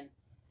 and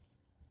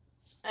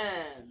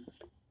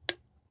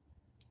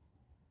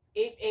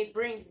it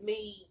brings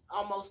me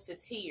almost to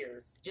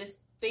tears just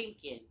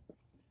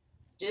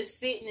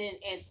sitting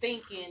and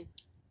thinking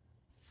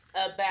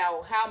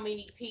about how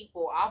many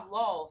people I've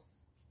lost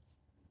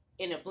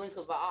in a blink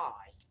of an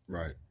eye.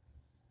 Right.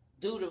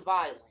 Due to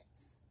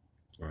violence.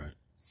 Right.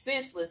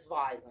 Senseless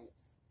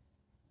violence.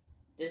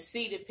 To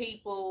see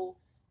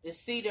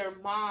their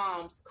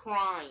moms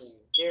crying,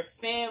 their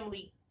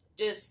family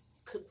just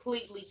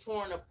completely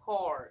torn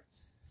apart.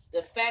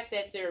 The fact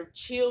that their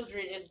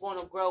children is going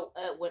to grow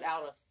up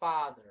without a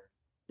father.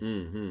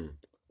 Mm-hmm.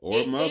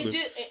 Or mother.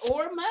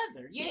 Or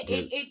mother. Yeah,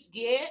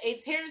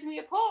 it tears me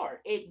apart.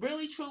 It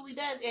really, truly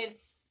does. And,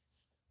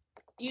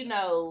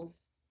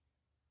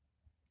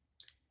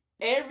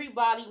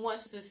 everybody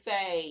wants to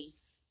say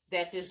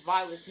that this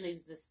violence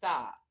needs to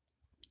stop.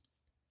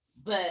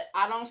 But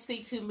I don't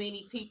see too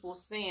many people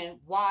saying,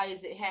 why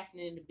is it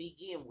happening to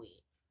begin with?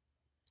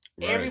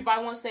 Right.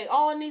 Everybody wants to say,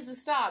 oh, it needs to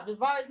stop. The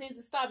violence needs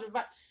to stop.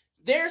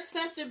 There's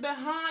something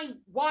behind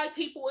why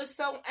people are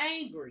so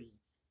angry.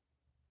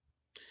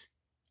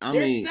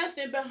 There's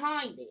something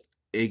behind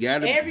it.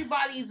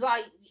 Everybody's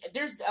like,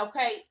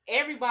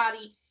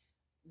 everybody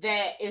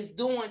that is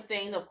doing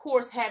things, of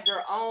course, have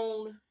their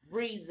own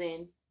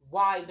reason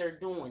why they're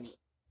doing it.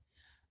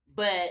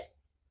 But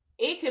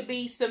it could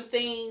be some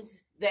things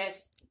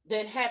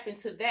that happened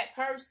to that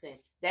person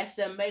that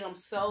made them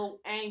so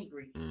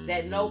angry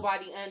that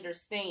nobody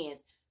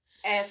understands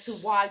as to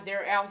why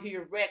they're out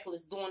here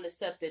reckless doing the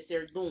stuff that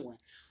they're doing.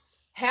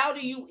 How do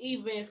you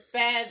even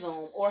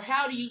fathom, or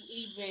how do you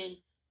even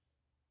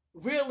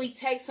really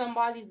take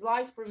somebody's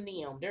life from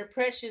them, their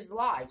precious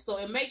life? So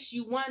it makes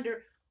you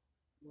wonder,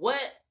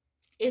 what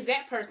is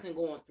that person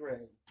going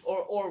through?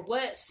 Or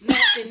what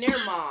snapped in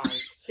their mind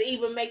to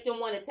even make them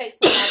want to take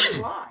somebody's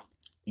life?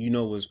 You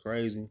know what's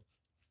crazy?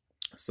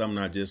 Something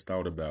I just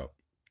thought about.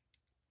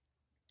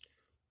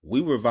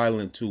 We were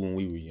violent too when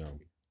we were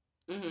younger.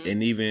 Mm-hmm.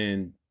 And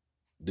even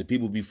the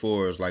people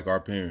before us, like our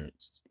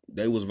parents,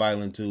 they was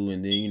violent too.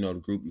 And then, the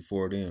group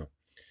before them.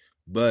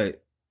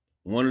 But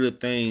one of the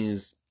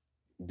things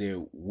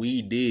that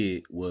we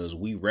did was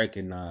we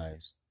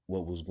recognized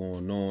what was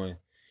going on,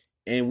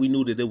 and we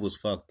knew that it was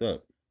fucked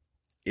up.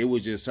 It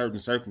was just certain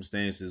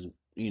circumstances,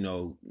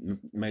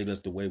 made us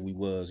the way we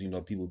was,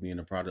 people being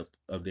a product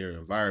of their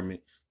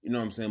environment, you know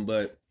what I'm saying?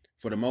 But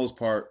for the most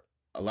part,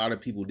 a lot of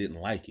people didn't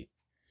like it.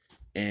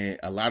 And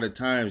a lot of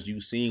times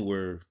you seen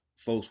where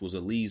folks was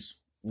at least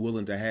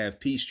willing to have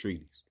peace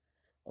treaties.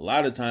 A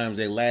lot of times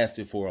they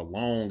lasted for a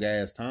long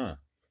ass time,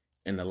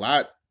 and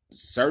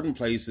certain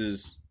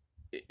places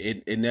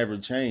it never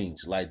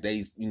changed. Like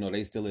they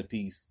still at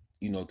peace,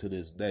 to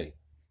this day.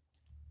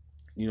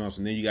 You know what I'm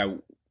saying? Then you got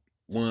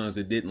ones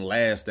that didn't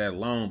last that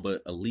long,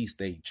 but at least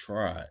they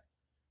tried.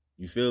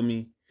 You feel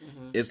me?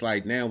 Mm-hmm. It's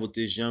like now with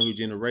this younger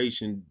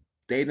generation,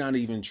 they not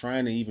even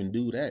trying to even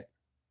do that.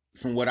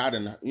 From what I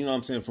done, you know what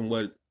I'm saying? From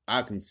what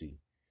I can see.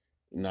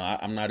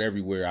 I'm not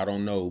everywhere. I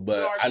don't know, but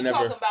so are you I never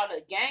talking about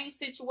a gang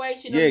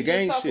situation? Yeah,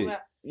 gang shit.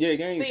 Yeah,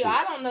 gang See, shit.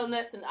 I don't know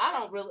nothing.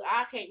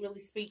 I can't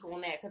really speak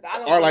on that because I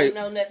don't really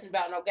know nothing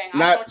about no gang.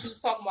 I thought you was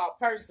talking about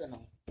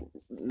personal.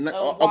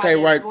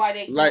 Why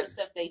they doing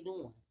stuff they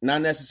doing.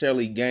 Not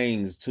necessarily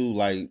gangs too.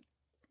 Like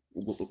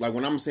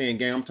when I'm saying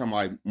gang, I'm talking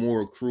like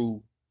more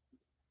crews,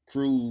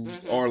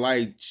 or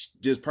like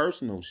just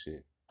personal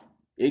shit.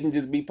 It can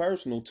just be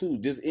personal too.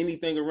 Just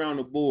anything around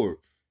the board.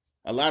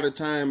 A lot of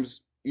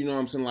times, you know what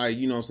I'm saying, like,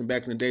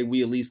 back in the day,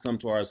 we at least come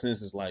to our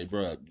senses like,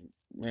 bruh,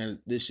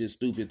 man, this shit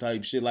stupid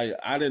type shit. Like,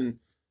 I done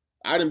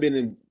been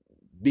in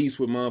beefs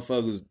with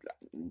motherfuckers,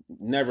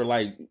 never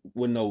like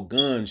with no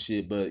gun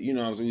shit, but we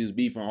was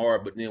beefing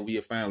hard, but then we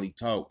had finally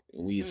talk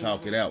and we had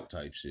talk it out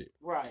type shit.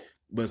 Right.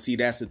 But see,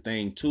 that's the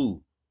thing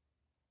too.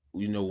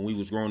 When we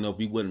was growing up,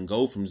 we wouldn't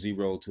go from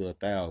 0 to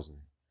 1,000.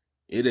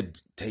 It'd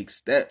take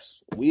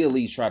steps. We at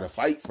least try to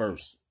fight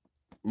first.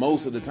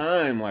 Most of the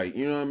time, like,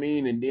 you know what I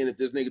mean? And then if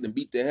this nigga done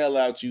beat the hell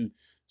out you,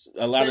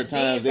 a lot of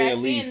times they at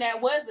least... Then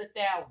that was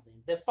 1,000.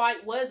 The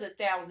fight was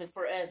 1,000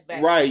 for us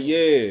back right, then.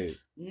 Yeah.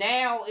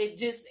 Now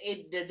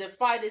the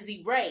fight is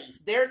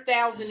erased. Their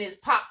 1,000 is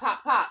pop,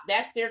 pop, pop.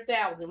 That's their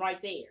 1,000 right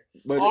there.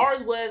 But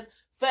ours was,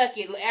 fuck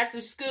it,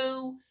 after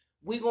school,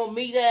 we gonna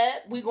meet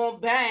up, we gonna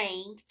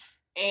bang,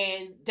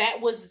 and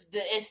that was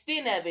the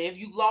extent of it. If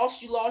you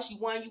lost, you lost. You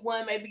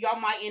won. Maybe y'all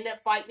might end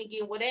up fighting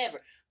again, whatever.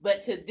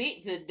 But to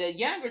the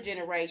younger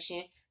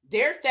generation,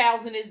 their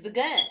 1,000 is the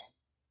gun.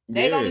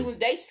 They don't even,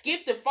 they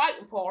skip the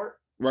fighting part.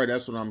 Right,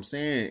 that's what I'm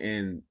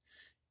saying.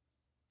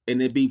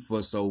 And it be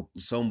for some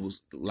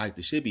like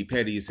the shit be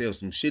petty as hell.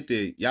 Some shit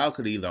that y'all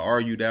could either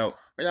argued out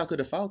or y'all could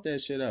have fought that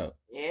shit out.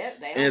 Yeah,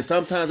 and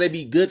sometimes they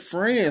be good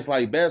friends,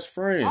 like best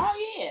friends.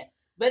 Oh yeah.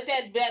 But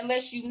that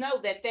lets you know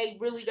that they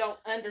really don't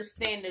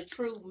understand the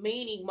true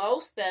meaning,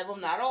 most of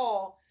them, not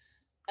all,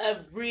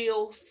 of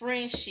real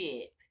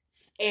friendship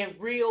and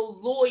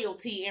real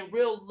loyalty and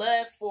real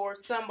love for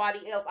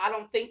somebody else. I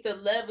don't think the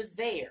love is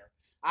there.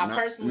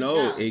 Personally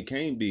don't. It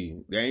can't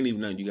be. There ain't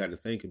even nothing you got to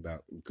think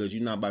about, because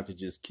you're not about to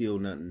just kill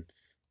nothing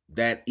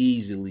that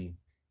easily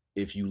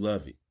if you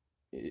love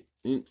it.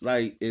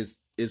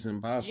 It's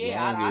impossible.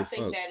 Yeah,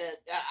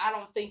 I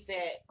don't think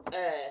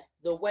that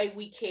the way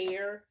we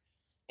care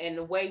and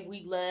the way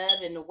we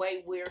love and the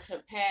way we're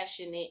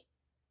compassionate,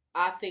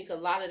 I think a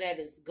lot of that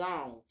is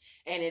gone.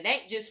 And it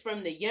ain't just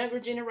from the younger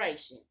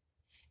generation.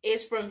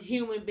 It's from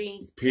human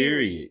beings.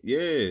 Period.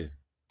 Yeah.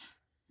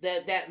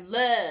 That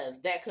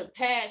love, that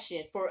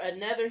compassion for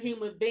another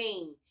human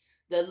being,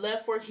 the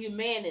love for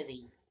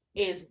humanity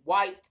is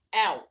wiped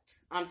out.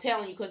 I'm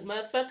telling you, because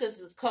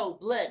motherfuckers is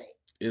cold-blooded.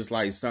 It's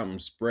like something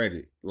spread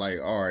it. Like,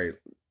 all right,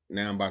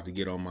 now I'm about to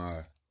get on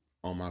my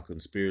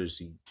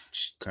conspiracy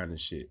kind of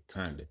shit,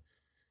 kind of.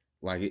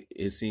 Like,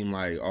 it seemed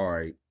like, all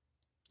right,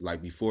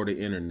 like before the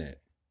internet,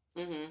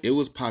 it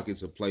was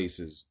pockets of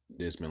places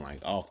that's been like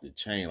off the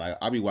chain. Like,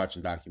 I be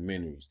watching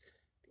documentaries,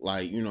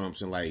 like, you know what I'm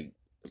saying,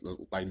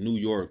 like New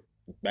York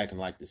back in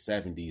like the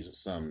 70s or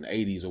something, the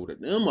 80s or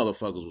whatever. Them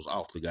motherfuckers was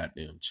off the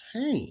goddamn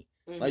chain.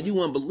 Like, you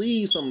wouldn't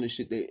believe some of the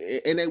shit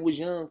and they was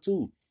young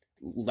too.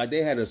 Like,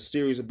 they had a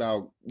series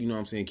about, you know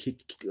what I'm saying,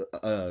 kids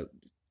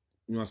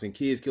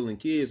killing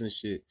kids and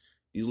shit.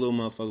 These little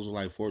motherfuckers were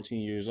like 14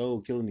 years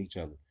old killing each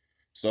other.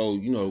 So,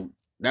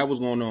 that was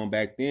going on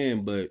back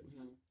then, but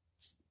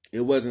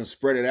it wasn't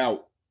spread it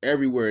out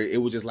everywhere.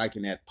 It was just like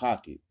in that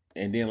pocket.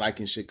 And then like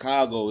in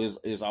Chicago,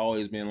 it's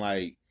always been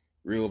like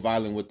real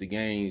violent with the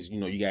gangs.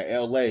 You got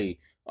LA,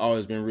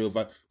 always been real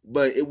violent.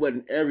 But it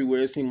wasn't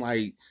everywhere. It seemed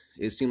like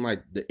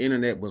the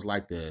internet was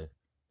like the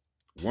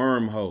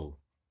wormhole.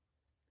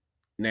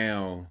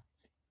 Now,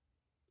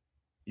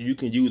 you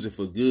can use it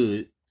for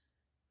good.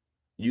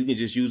 You can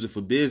just use it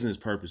for business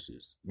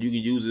purposes. You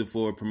can use it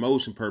for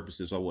promotion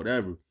purposes or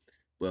whatever.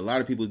 But a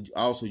lot of people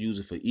also use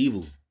it for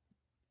evil.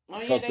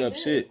 Fucked up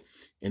shit.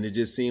 And it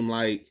just seemed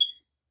like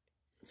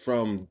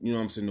from, you know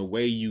what I'm saying, the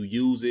way you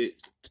use it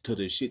to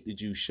the shit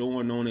that you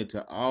showing on it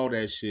to all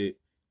that shit,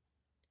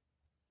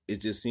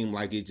 it just seemed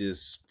like it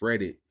just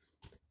spread it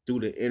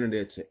through the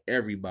internet to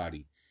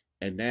everybody.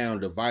 And now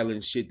the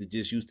violent shit that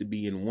just used to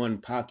be in one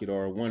pocket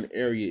or one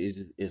area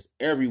is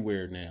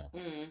everywhere now.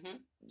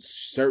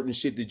 Certain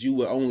shit that you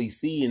would only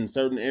see in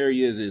certain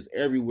areas is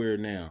everywhere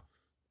now.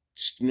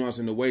 You know what I'm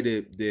saying? The way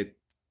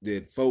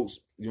that folks,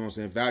 you know what I'm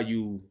saying,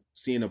 value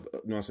seeing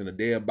a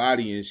dead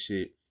body and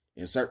shit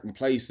in certain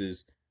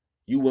places,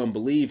 you wouldn't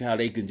believe how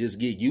they can just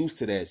get used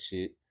to that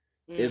shit.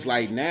 It's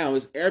like now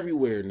it's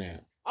everywhere now.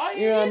 Oh,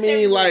 You yeah, know what I it is mean?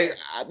 everywhere.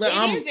 Like,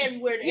 It is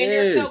everywhere. And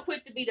they're so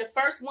quick to be the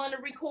first one to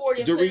record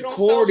and to put it on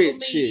record social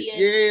it, shit. media.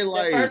 Yeah, The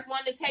like first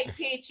one to take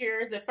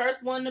pictures. The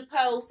first one to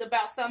post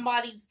about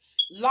somebody's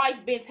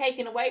life being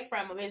taken away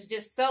from them. It's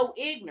just so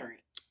ignorant.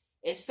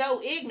 It's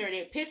so ignorant.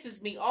 It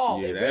pisses me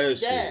off. yeah, It that really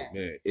shit, does.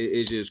 man.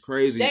 It's just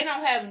crazy. They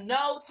don't have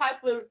no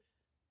type of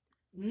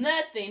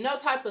nothing, no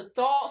type of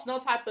thoughts, no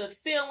type of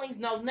feelings,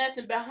 no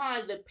nothing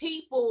behind the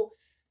people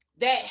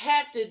that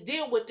have to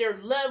deal with their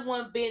loved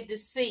one being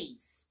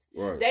deceased.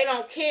 Right. They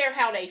don't care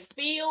how they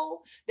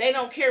feel. They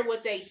don't care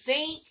what they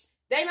think.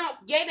 They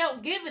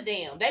don't give a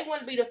damn. They want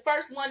to be the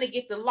first one to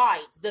get the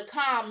likes, the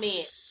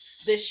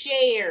comments, the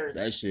shares,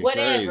 That shit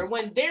whatever. crazy.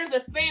 When there's a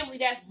family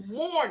that's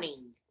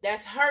mourning,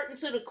 that's hurting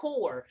to the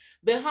core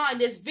behind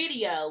this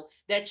video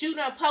that you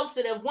done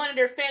posted of one of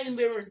their family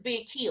members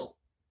being killed.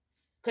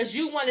 Because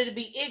you wanted to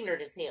be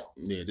ignorant as hell.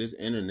 Yeah, this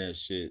internet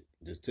shit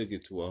just took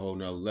it to a whole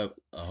nother level.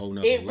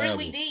 It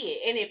really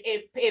did. And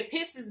it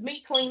pisses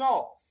me clean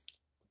off.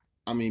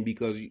 I mean,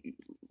 because,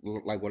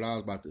 like what I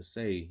was about to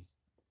say,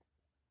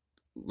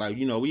 like,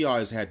 you know, we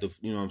always had the,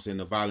 you know what I'm saying,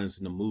 the violence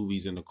in the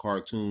movies and the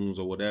cartoons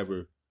or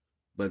whatever,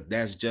 but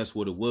that's just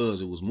what it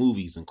was. It was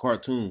movies and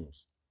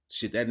cartoons.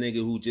 Shit, that nigga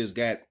who just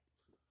got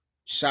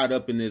shot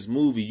up in this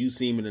movie, you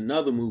see him in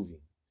another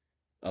movie,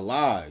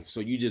 alive. So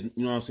you just,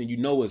 you know what I'm saying, you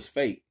know it's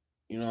fake.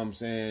 You know what I'm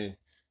saying?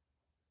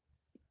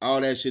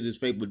 All that shit is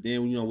fake, but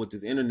then, you know, with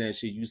this internet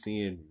shit, you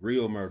seeing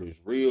real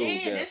murders, real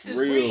deaths, this is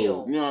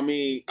real. You know what I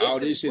mean? All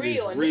this shit is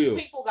real. And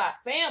these people got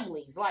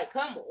families. Like,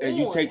 come on. And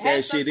you take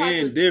that shit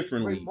in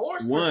differently.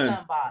 One,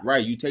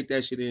 right, you take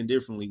that shit in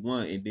differently,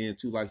 one. And then,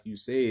 two, like you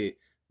said,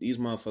 these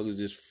motherfuckers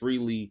just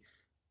freely,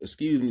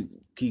 excuse me,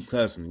 keep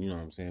cussing, you know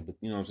what I'm saying? But,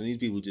 you know what I'm saying? These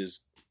people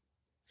just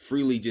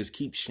freely just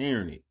keep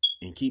sharing it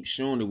and keep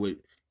showing it with,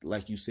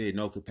 like you said,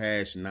 no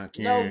compassion, not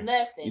caring. No,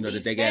 nothing. You know,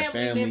 these that they got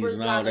families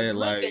and all that.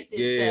 Like,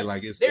 yeah, stuff.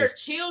 like it's their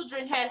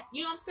children have,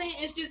 you know what I'm saying?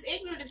 It's just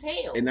ignorant as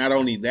hell. And not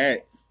only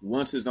that,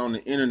 once it's on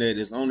the internet,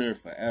 it's on there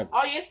forever.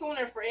 Oh, yeah, it's on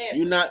there forever.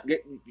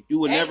 You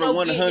will never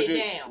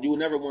 100. You will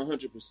never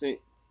 100%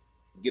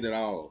 get it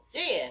all.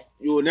 Yeah.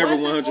 You will never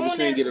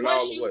 100% get it all away.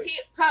 Once you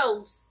hit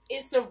post,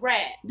 it's a wrap.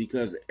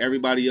 Because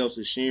everybody else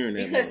is sharing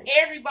that. Because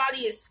everybody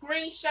is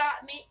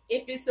screenshotting it.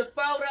 If it's a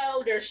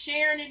photo, they're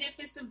sharing it if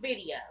it's a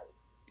video.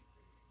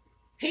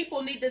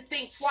 People need to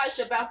think twice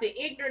about the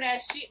ignorant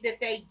ass shit that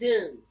they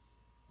do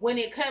when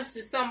it comes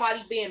to somebody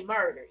being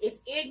murdered.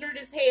 It's ignorant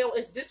as hell.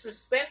 It's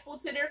disrespectful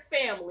to their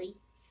family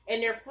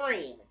and their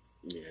friends.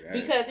 Yeah,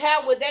 because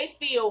how would they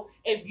feel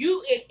if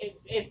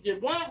the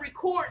one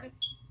recording,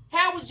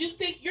 how would you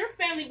think your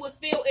family would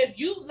feel if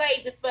you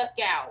laid the fuck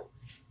out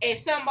and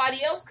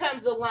somebody else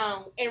comes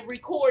along and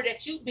record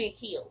that you've been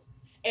killed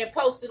and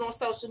post it on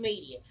social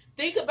media?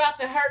 Think about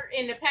the hurt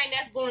and the pain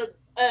that's going to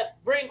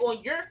bring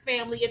on your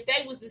family if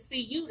they was to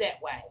see you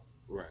that way.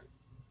 Right.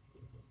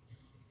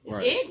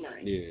 It's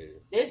ignorant. Yeah.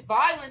 This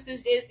violence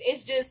is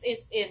it's just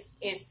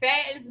it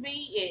saddens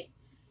me.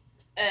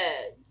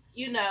 It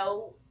you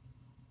know,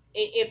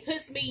 it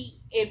puts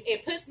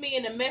me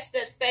in a messed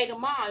up state of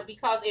mind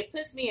because it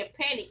puts me in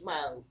panic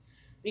mode.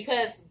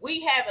 Because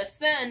we have a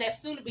son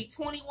that's soon to be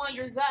 21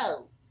 years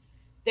old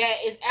that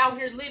is out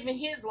here living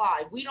his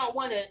life. We don't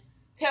want to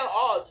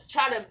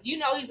try to, you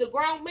know, he's a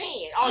grown man.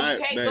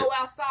 You can't go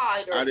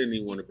outside. I didn't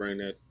even want to bring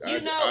that.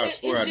 I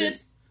swear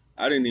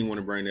I didn't even want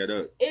to bring that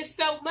up. It's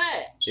so much.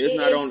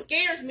 It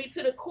scares me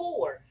to the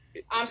core.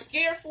 I'm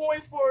scared for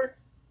him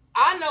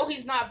I know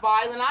he's not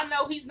violent. I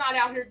know he's not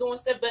out here doing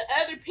stuff, but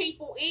other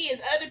people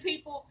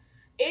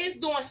is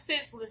doing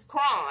senseless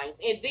crimes.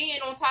 And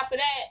then on top of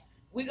that,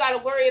 we got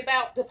to worry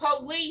about the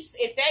police.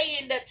 If they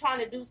end up trying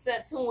to do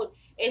something to him,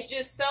 it's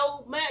just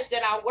so much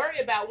that I worry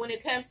about when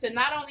it comes to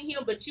not only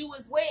him, but you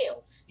as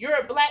well. You're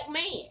a black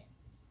man.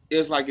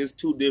 It's like it's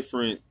two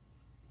different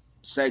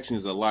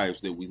sections of lives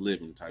that we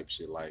live in type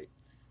shit. Like,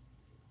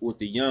 with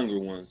the younger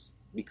ones,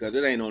 because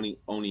it ain't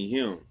only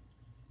him.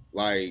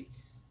 Like,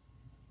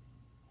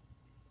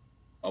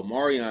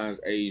 Omarion's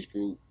age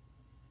group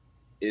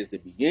is the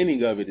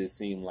beginning of it, it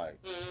seemed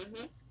like.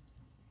 Mm-hmm.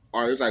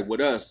 Or it's like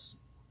with us,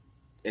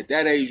 at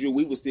that age group,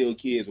 we were still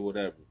kids or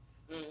whatever.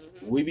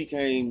 Mm-hmm. We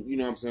became, you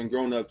know what I'm saying,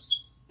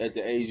 grown-ups at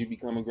the age you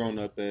become a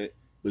grown-up at,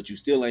 but you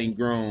still ain't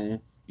grown.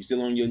 You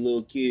still on your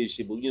little kid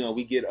shit, but, you know,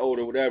 we get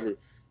older, whatever,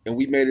 and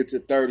we made it to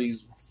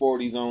 30s,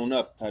 40s on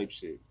up type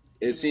shit.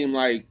 It seemed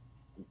like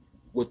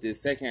with the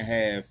second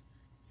half,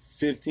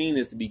 15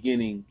 is the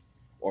beginning,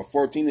 or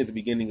 14 is the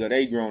beginning of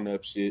they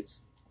grown-up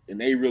shits, and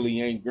they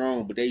really ain't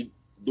grown, but they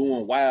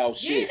doing wild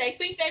shit. Yeah, they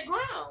think they're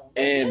grown.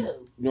 And,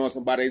 you know,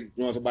 by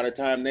the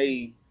time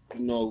they, you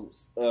know,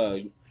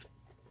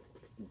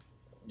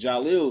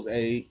 Jalil's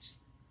age,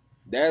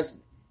 that's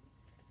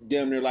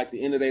damn near like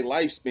the end of their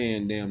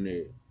lifespan, damn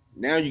near.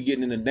 Now you're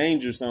getting in the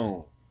danger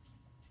zone.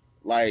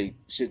 Like,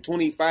 shit,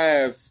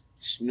 25,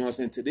 you know what I'm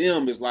saying, to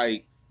them is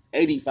like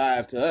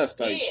 85 to us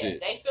type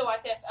shit. They feel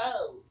like that's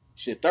old.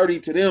 Shit, 30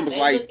 to them is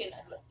like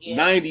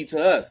 90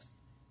 to us.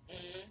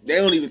 Mm-hmm. They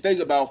don't even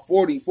think about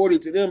 40. 40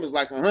 to them is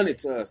like 100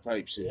 to us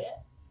type shit.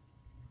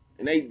 Yeah.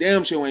 And they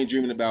damn sure ain't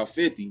dreaming about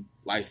 50.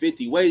 Like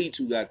 50 way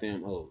too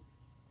goddamn old.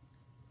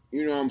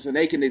 You know what I'm saying?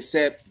 They can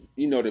accept,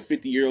 the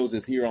 50-year-olds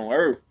that's here on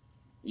Earth.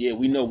 Yeah,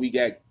 we know we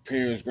got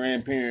parents,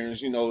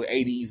 grandparents, the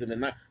 80s and the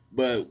 90s.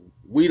 But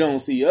we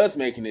don't see us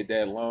making it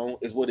that long,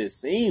 is what it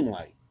seemed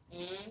like.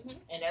 Mm-hmm.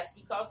 And that's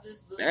because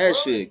that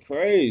shit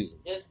crazy.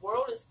 This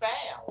world is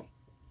foul.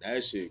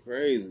 That shit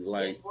crazy.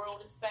 Like, this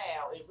world is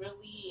foul. It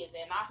really is.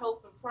 And I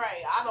hope and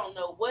pray. I don't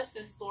know what's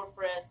in store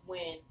for us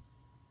when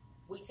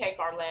we take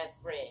our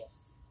last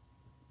breaths.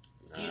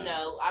 Nah.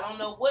 I don't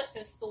know what's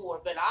in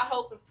store, but I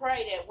hope and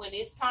pray that when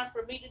it's time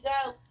for me to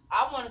go,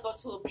 I want to go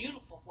to a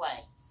beautiful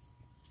place.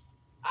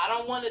 I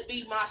don't want to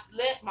be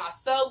my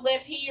soul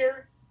left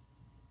here,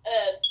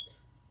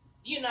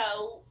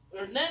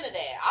 or none of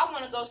that. I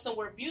want to go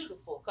somewhere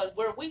beautiful, because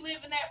where we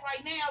living at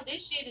right now,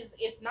 this shit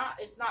is not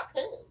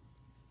cool.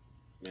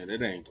 Man,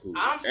 it ain't cool.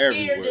 I'm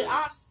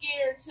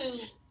scared to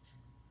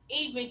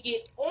even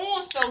get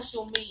on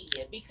social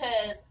media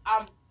because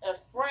I'm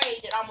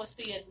afraid that I'm gonna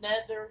see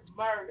another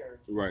murder.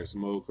 Right,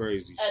 some old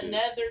crazy shit.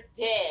 Another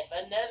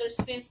death, another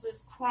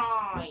senseless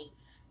crime,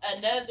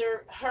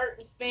 another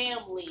hurting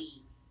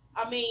family.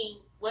 I mean,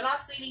 when I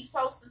see these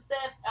posts and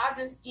stuff, I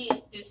just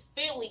get this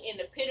feeling in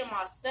the pit of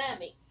my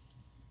stomach.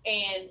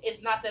 And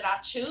it's not that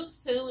I choose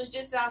to, it's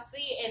just that I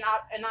see it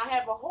and I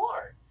have a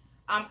heart.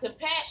 I'm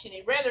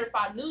compassionate. Rather if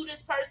I knew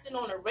this person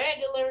on a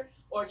regular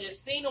or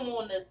just seen them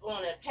on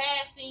a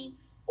passing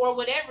or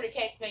whatever the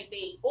case may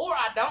be, or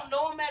I don't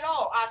know them at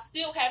all, I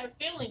still have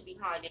a feeling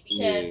behind it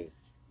because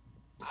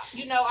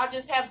I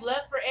just have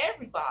love for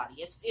everybody.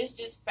 It's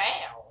just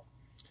foul.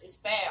 It's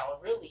foul.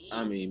 It really is.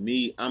 I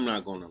mean, I'm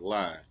not gonna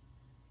lie.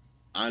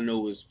 I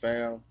know it's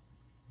foul,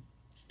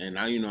 and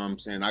I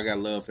got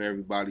love for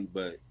everybody,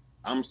 but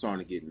I'm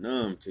starting to get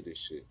numb to this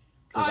shit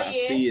because I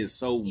see it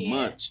so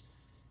much.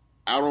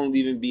 I don't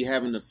even be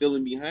having the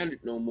feeling behind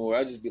it no more.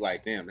 I just be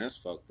like, damn, that's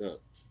fucked up.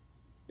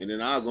 And then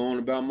I'll go on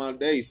about my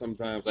day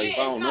sometimes. Like, if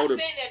I don't know it's not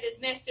saying that it's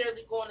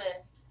necessarily going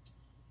to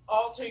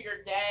alter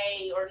your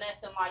day or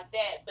nothing like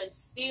that, but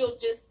still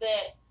just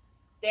that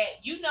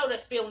the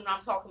feeling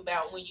I'm talking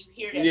about when you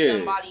hear that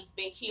somebody's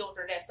been killed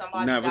or that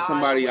somebody died. Now, if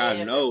somebody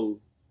I know,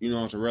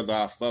 whether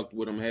I fucked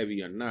with them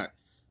heavy or not,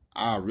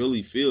 I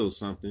really feel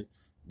something.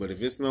 But if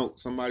it's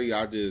somebody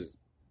I just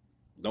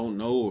don't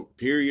know,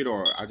 period,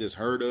 or I just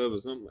heard of or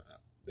something,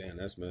 damn,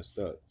 that's messed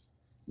up.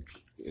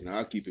 And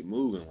I'll keep it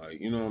moving, like,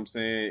 you know what I'm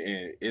saying?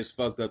 And it's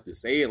fucked up to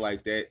say it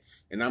like that.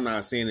 And I'm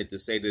not saying it to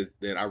say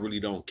that I really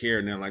don't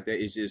care now like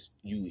that. It's just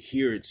you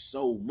hear it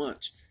so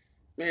much.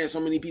 Man, so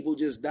many people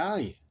just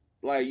dying.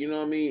 Like, you know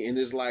what I mean? And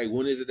it's like,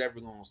 when is it ever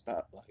going to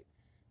stop? Like,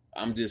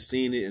 I'm just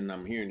seeing it and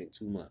I'm hearing it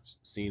too much.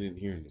 Seeing it and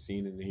hearing it,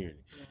 seeing it and hearing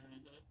it. Mm-hmm.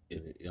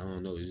 And I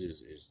don't know, it's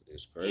just,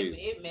 it's crazy.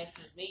 It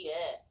messes me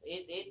up.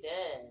 It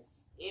does.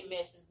 It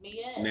messes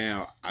me up.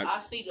 Now, I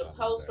see the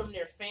posts from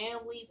their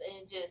families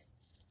and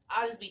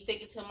I just be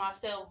thinking to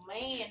myself,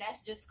 man,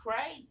 that's just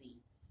crazy.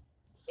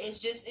 It's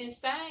just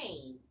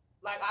insane.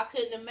 Like, I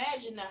couldn't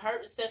imagine the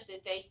hurt and stuff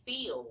that they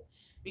feel.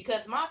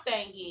 Because my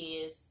thing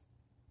is,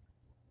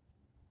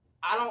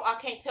 I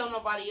can't tell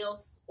nobody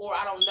else, or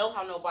I don't know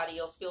how nobody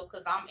else feels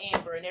because I'm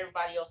Amber and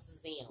everybody else is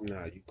them.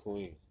 Nah, you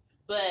queen.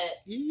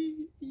 But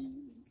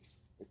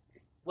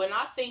when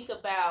I think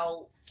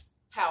about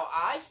how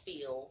I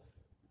feel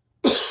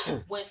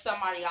when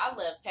somebody I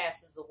love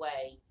passes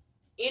away,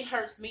 it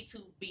hurts me to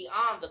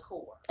beyond the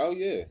core. Oh,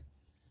 yeah.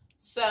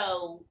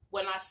 So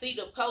when I see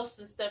the posts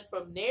and stuff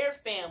from their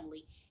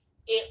family,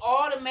 it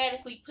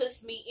automatically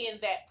puts me in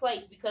that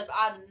place because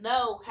I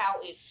know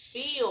how it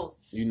feels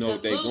to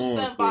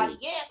lose somebody.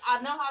 Yes,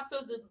 I know how it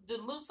feels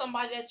to lose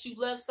somebody that you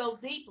love so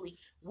deeply.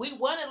 We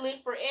want to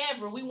live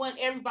forever. We want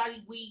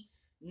everybody we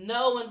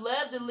know and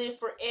love to live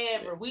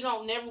forever. We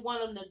don't never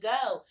want them to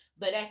go.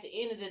 But at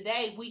the end of the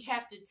day, we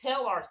have to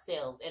tell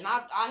ourselves, and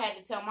I had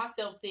to tell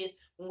myself this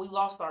when we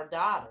lost our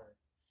daughter,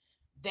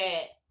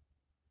 that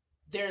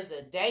there's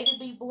a day to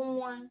be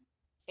born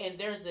and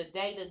there's a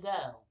day to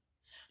go.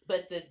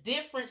 But the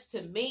difference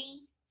to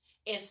me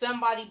is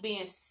somebody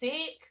being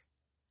sick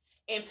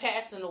and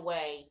passing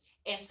away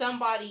and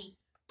somebody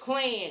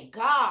playing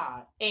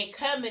God and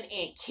coming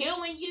and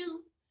killing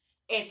you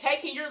and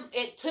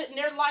putting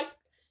their life,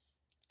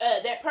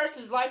 that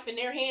person's life in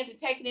their hands and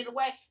taking it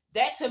away.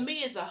 That to me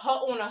is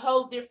on a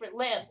whole different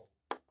level.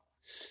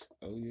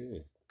 Oh yeah.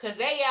 Cause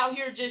they out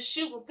here just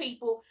shooting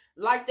people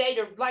like they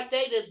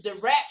the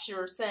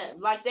rapture or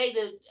something, like they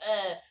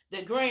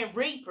the Grand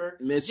Reaper,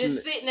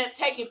 just sitting up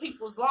taking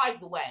people's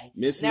lives away,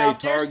 missing their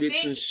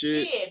targets and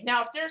shit. Yeah.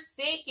 Now if they're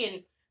sick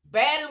and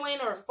battling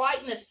or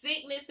fighting a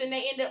sickness and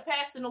they end up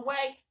passing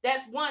away,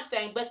 that's one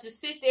thing. But to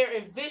sit there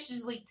and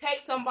viciously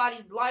take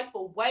somebody's life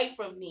away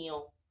from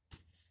them,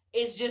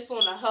 it's just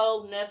on a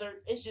whole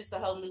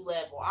new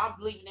level. I'm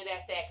leaving it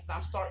at that because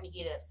I'm starting to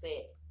get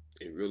upset.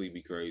 It really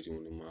be crazy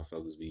when the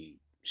motherfuckers be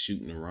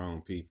shooting the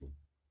wrong people.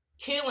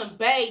 Killing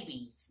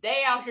babies.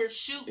 They out here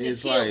shooting and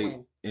killing.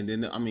 Like, and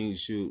then,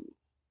 shoot,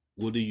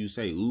 what do you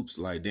say? Oops,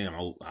 like, damn,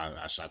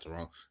 I shot the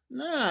wrong.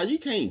 Nah, you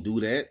can't do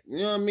that. You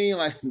know what I mean?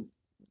 Like,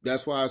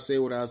 That's why I said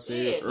what I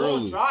said going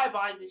earlier.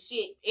 drive-bys and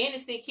shit.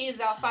 Innocent kids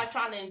outside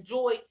trying to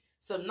enjoy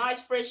some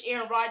nice fresh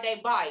air and ride their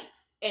bike,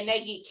 and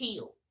they get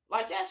killed.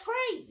 Like, that's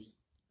crazy.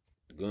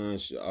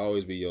 Guns should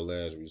always be your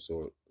last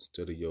resort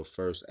instead of your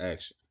first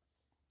action.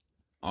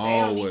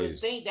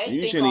 Always.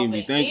 You shouldn't even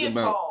be thinking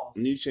about.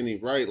 You shouldn't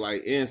even write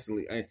like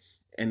instantly,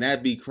 and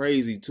that'd be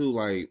crazy too.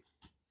 Like,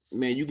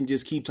 man, you can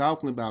just keep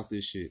talking about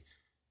this shit.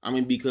 I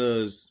mean,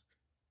 because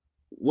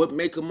what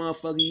make a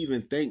motherfucker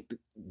even think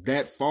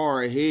that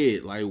far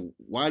ahead? Like,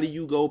 why do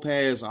you go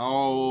past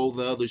all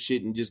the other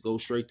shit and just go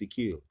straight to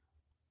kill?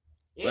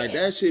 Yeah. Like,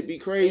 that shit be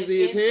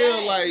crazy as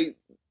hell. Like,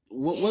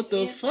 what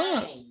the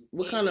fuck?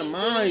 What kind of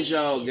minds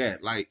y'all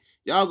got? Like,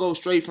 y'all go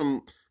straight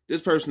from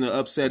this person that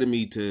upsetting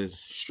me to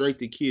straight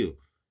to kill.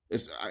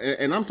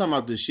 And I'm talking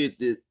about the shit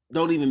that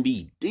don't even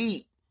be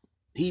deep.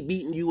 He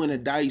beating you in a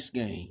dice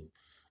game.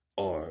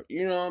 Or,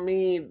 you know what I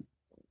mean?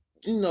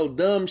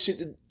 Dumb shit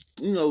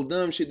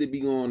that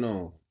be going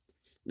on.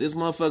 This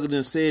motherfucker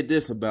done said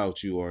this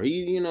about you. Or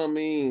he, you know what I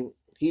mean?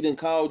 He done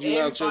called you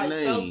out your name.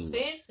 Everybody's so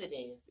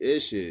sensitive.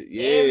 This shit,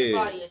 yeah.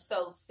 Everybody is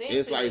so sensitive.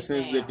 It's like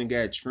sensitive and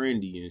got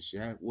trendy and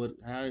shit.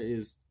 How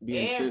is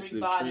being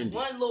sensitive trendy?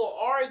 One little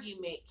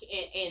argument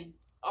and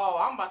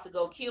I'm about to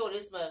go kill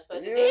this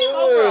motherfucker. Yeah, damn,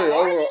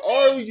 over an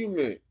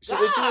argument. So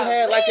that you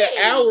had like an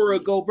hour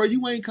ago, bro.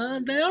 You ain't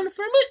calmed down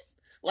from it?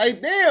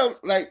 Like, damn,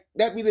 like,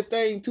 that be the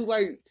thing, too.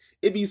 Like,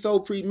 it be so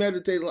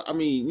premeditated. I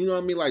mean, you know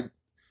what I mean? Like,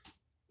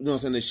 you know what I'm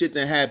saying? The shit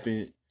that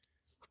happened,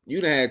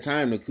 you done had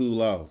time to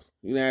cool off.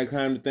 You done had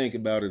time to think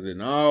about it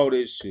and all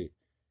this shit.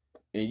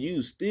 And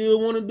you still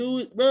want to do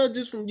it, bro,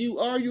 just from you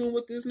arguing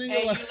with this nigga?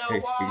 And like, you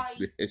know why?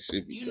 That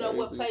shit be you know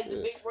what plays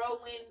a big role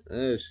in?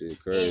 That shit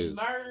crazy. In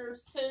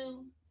murders,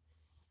 too?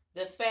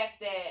 The fact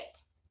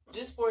that,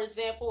 just for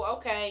example,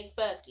 okay,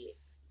 fuck it.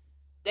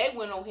 They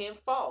went on his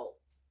fault.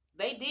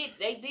 They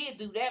did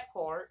do that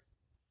part.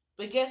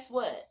 But guess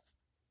what?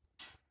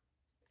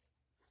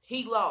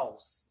 He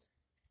lost.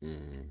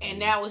 Mm-hmm. And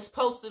now it's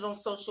posted on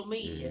social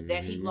media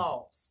that he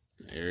lost.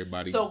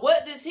 Everybody. So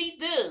what does he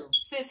do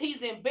since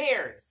he's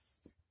embarrassed?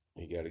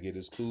 He got to get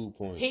his cool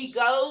points. He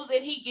goes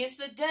and he gets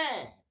a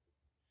gun.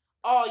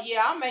 Oh,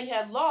 yeah, I may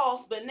have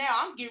lost, but now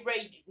I'm getting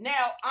ready.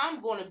 Now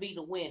I'm going to be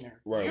the winner.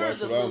 Right, You're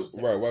the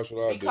loser. Right, watch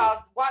what I do. Because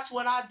watch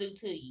what I do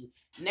to you.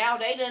 Now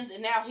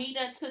he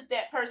done took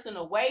that person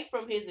away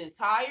from his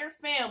entire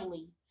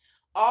family,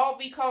 all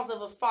because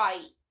of a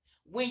fight,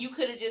 when you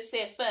could have just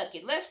said, fuck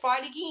it, let's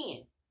fight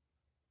again.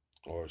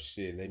 Or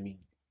shit, let me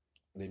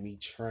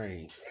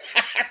train.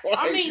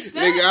 I mean,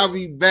 son, nigga, I'll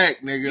be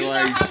back, nigga. You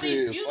like,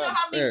 know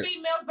how many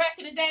females back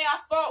in the day I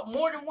fought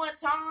more than one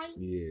time?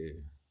 Yeah.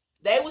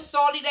 They was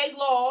salty they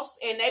lost,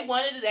 and they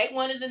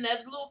wanted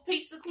another little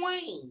piece of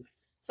queen.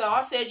 So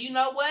I said, you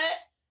know what?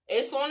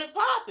 It's on and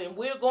popping.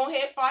 We'll go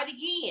ahead and fight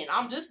again.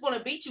 I'm just going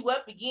to beat you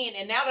up again.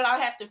 And now that I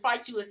have to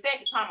fight you a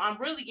second time, I'm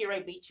really getting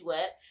ready to beat you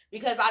up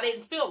because I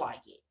didn't feel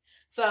like it.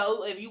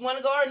 So if you want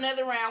to go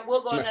another round,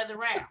 we'll go another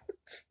round.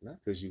 Not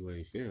because you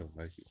ain't feel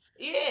like it.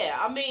 Yeah,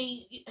 I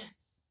mean,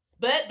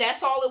 but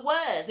that's all it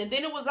was. And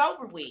then it was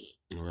over with.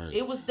 Right.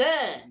 It was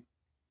done.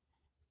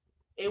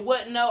 It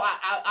wasn't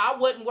I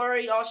wasn't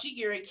worried. Oh, she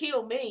get ready to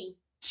kill me.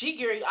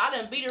 I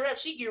done beat her up.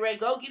 She get ready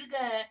to go get a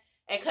gun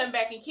and come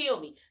back and kill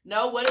me.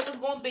 No, what it was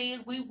going to be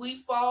is we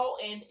fought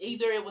and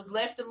either it was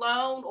left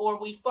alone or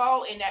we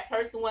fought and that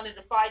person wanted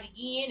to fight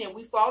again and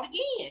we fought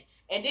again.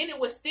 And then it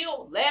was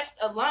still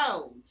left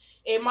alone.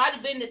 It might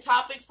have been the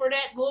topic for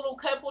that little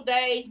couple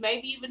days,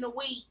 maybe even a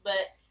week, but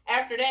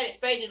after that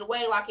it faded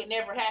away like it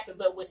never happened.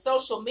 But with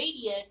social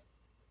media,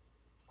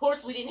 of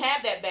course we didn't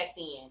have that back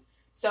then.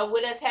 So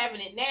with us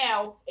having it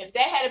now, if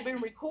that had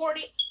been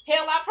recorded,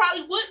 hell, I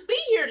probably wouldn't be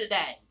here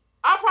today.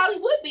 I probably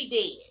would be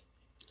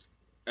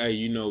dead. Hey,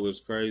 you know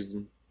what's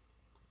crazy?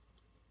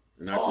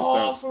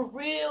 For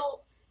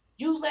real?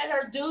 You let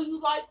her do you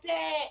like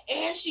that?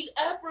 And she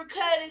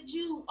uppercutted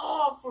you?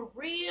 Oh, for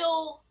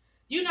real?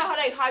 You know how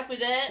they hype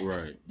it up?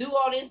 Right. Do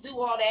all this, do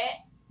all that?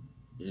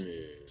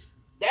 Yeah.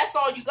 That's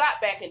all you got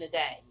back in the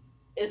day.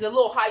 Is a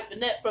little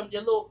hyping up from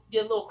your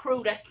little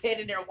crew that's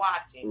standing there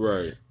watching.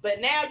 Right.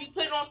 But now you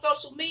put it on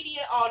social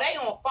media, oh, they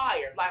on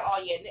fire. Like,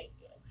 oh,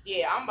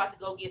 yeah, I'm about to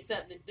go get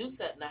something to do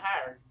something to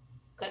her.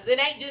 Because it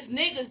ain't just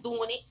niggas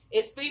doing it.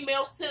 It's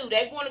females, too.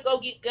 They want to go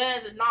get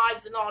guns and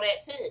knives and all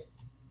that, too.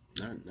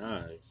 Not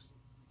knives.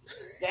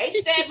 They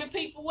stabbing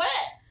people up.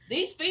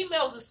 These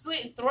females are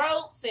slitting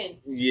throats and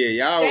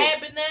y'all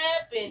stabbing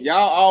up. And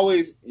y'all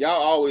always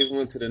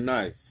went to the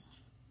knife.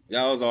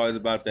 Y'all was always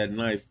about that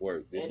knife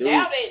work.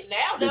 Now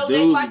the dudes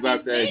they like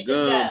about that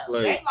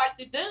gunplay. They like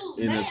the dudes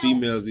and now. The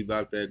females be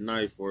about that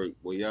knife work.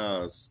 Well,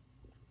 y'all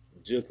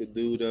juke a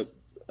dude up,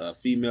 a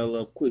female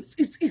up quick.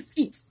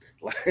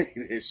 Like,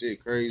 that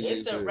shit crazy.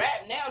 It's a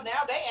rap now.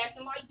 Now they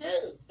acting like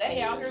dudes.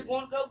 They out here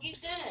going to go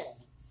get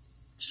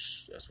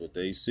guns. That's what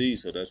they see,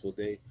 so that's what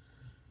they...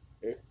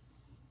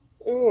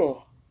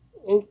 Oh,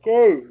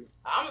 okay.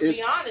 I'm gonna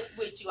be honest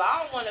with you.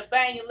 I don't want to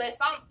bang unless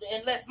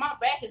my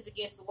back is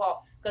against the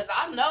wall, because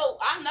I know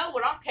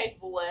what I'm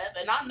capable of,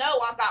 and I know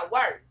I got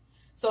work.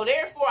 So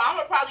therefore, I'm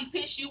gonna probably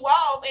piss you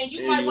off, and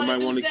you might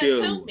want to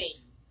do something to me.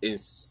 And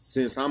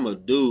since I'm a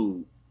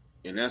dude,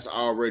 and that's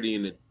already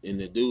in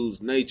the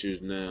dude's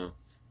natures now,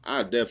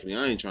 I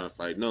ain't trying to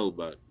fight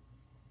nobody.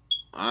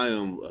 I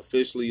am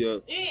officially a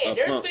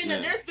there's been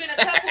a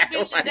couple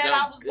bitches like that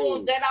I was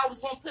going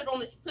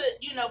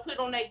to put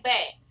on their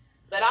back,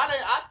 but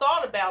I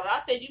thought about it. I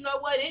said, you know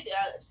what, it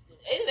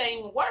ain't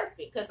even worth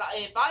it, because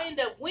if I end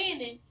up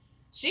winning,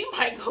 she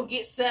might go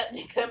get something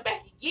and come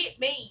back and get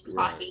me,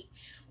 right. Like,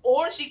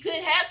 or she could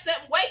have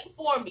something waiting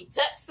for me,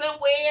 tucked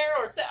somewhere,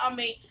 or I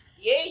mean,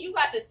 yeah, you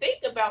got to think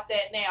about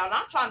that now, and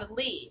I'm trying to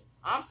live.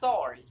 I'm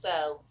sorry,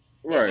 so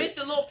right. If it's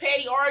a little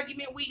petty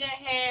argument we done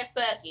had,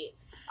 fuck it.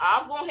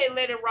 I'll go ahead and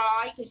let it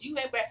ride, because you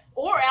ain't back,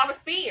 or out of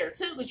fear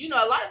too, because you know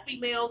a lot of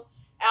females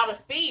out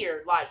of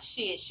fear, like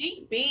shit,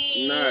 she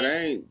big. Nah,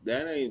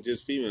 that ain't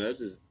just female. That's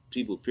just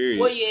people. Period.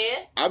 Well,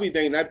 yeah. I be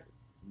thinking that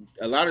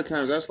a lot of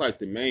times that's like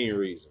the main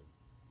reason,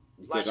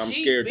 because like I'm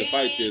scared to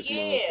fight this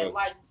motherfucker.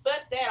 Like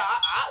fuck that.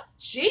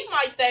 She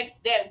might think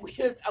that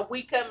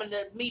we coming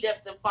to meet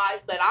up to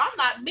fight, but I'm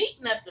not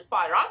meeting up to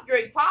fight her. I'm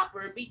Greg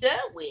Popper and be done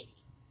with it.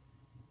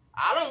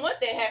 I don't want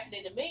that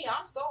happening to me.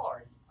 I'm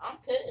sorry. I'm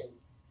cool.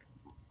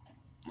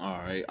 All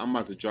right, I'm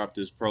about to drop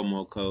this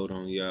promo code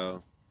on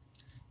y'all.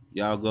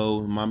 Y'all go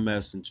in my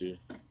messenger.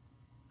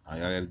 All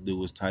y'all gotta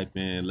do is type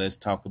in "Let's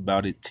Talk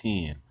About It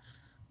 10."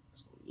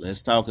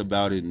 Let's talk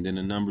about it, and then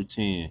the number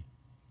 10.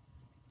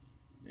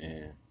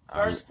 And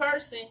first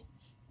person.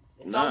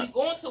 It's only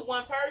going to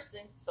one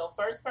person, so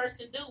first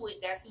person do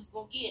it. That's who's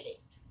gonna get it.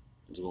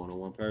 It's going to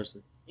one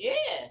person. Yeah.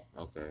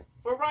 Okay.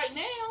 For right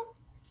now.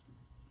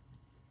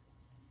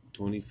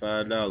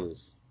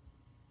 $25.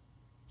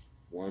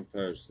 One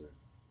person.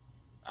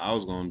 I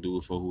was gonna do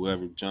it for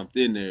whoever jumped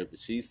in there, but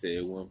she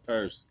said one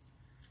person.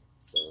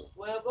 So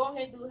well, go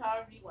ahead and do it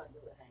however you want to do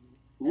it, honey.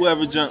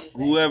 Whoever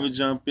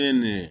jump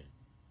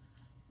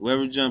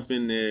in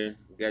there,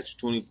 got you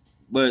 20.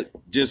 But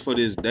just for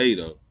this day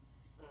though.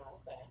 Oh,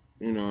 okay.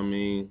 You know what I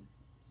mean?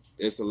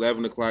 It's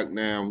 11 o'clock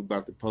now. We're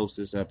about to post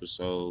this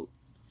episode.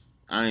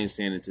 I ain't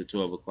saying it till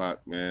 12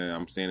 o'clock, man.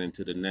 I'm saying it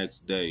to the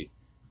next day,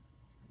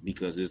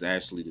 because it's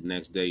actually the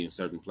next day in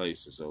certain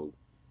places. So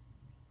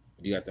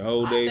you got the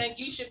whole day. I think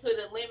you should put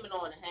a limit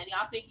on it, honey.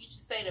 I think you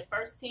should say the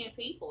first 10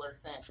 people or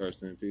something.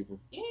 First 10 people?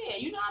 Yeah,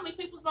 you know how many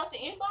people's about to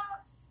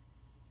inbox?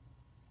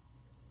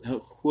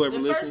 Whoever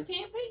the listens. First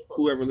 10 people.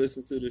 Whoever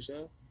listens to the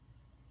show.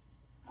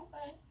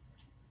 Okay.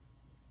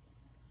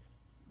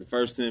 The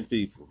first 10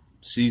 people.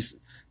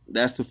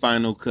 That's the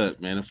final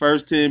cut, man. The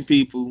first 10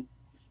 people.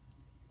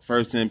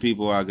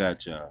 I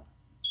got y'all.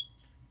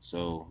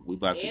 So we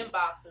about to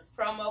inboxes.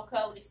 Promo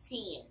code is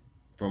 10.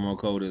 Promo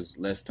code is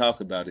 "Let's Talk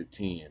About It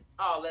 10."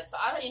 Oh,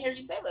 I didn't hear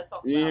you say "Let's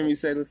Talk About It." You didn't hear me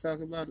say "Let's Talk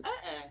About It"?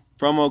 Uh-uh.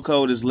 Promo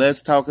code is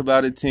 "Let's Talk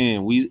About It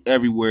 10." We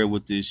everywhere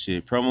with this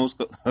shit.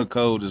 Promo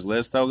code is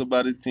 "Let's Talk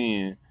About It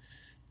 10."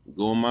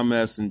 Go on my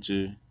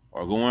messenger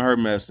or go on her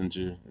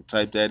messenger and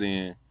type that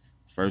in.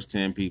 First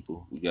 10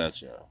 people, we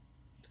got y'all.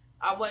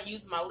 I wasn't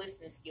using my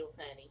listening skills,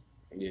 honey.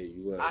 Yeah,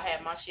 you was. I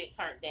had my shit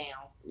turned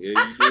down.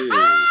 Yeah, you did.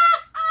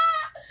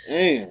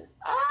 Damn.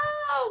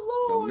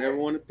 Oh, Lord. Don't never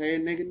want to pay a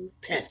nigga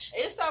attention.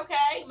 It's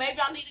okay. Maybe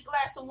I need a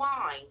glass of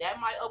wine. That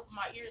might open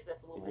my ears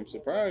up a little bit. I'm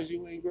surprised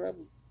you ain't grab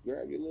your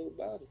little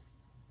bottle.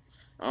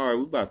 All right,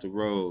 we about to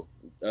roll.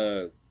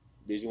 Did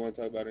you want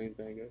to talk about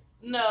anything else?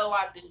 No,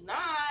 I do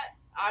not.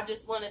 I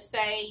just want to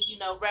say,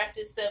 wrap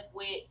this up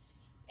with,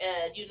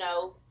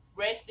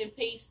 rest in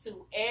peace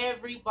to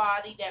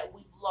everybody that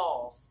we've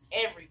lost.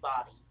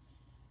 Everybody.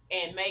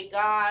 And may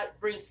God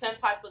bring some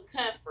type of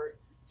comfort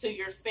to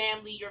your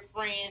family, your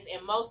friends,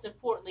 and most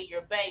importantly,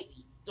 your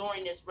baby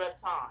during this rough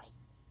time.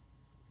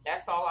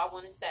 That's all I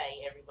want to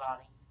say,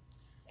 everybody.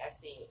 That's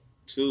it.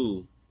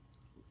 2,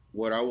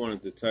 what I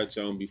wanted to touch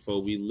on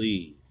before we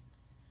leave.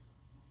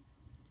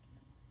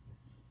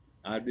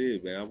 I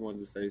did, man. I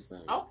wanted to say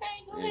something. Okay,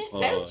 go ahead.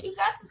 Say what you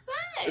got to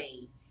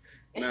say.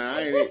 Nah,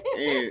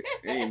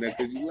 ain't nothing,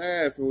 because you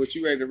laughing. What,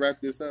 you ready to wrap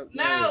this up?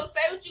 No, man.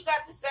 Say what you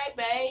got to say,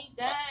 babe.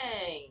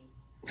 Dang.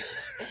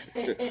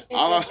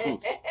 all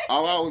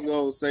I was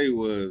gonna say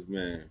was,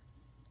 man,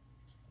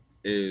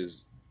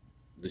 is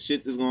the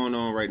shit that's going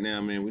on right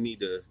now, man. We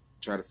need to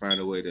try to find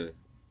a way to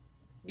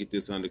get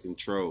this under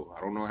control.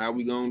 I don't know how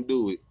we gonna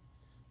do it.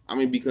 I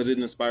mean, because it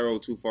didn't spiral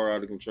too far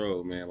out of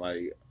control, man.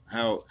 Like,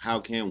 how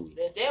can we?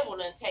 The devil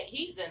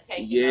he's done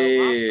taken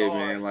over. Yeah,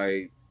 man.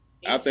 Like,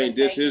 I think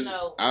this is.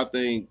 I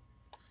think.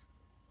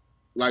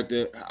 Like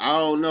I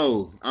don't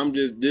know.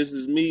 This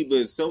is me,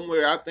 but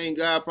somewhere I think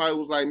God probably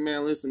was like,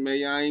 man, listen, man,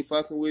 y'all ain't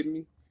fucking with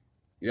me.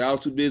 Y'all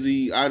too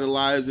busy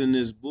idolizing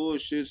this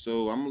bullshit,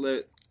 so I'm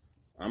gonna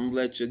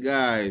let your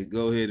guy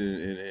go ahead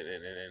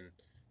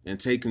and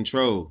take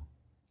control.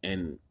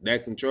 And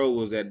that control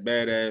was that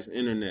badass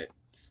internet.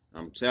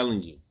 I'm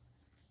telling you.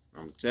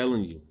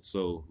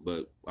 So,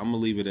 but I'm gonna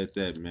leave it at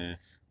that, man.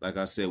 Like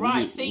I said,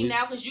 right.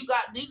 Now, because you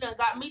done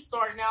got me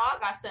started. Now I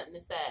got something to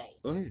say.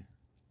 Go ahead.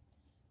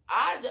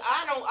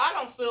 I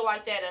don't feel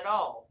like that at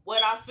all.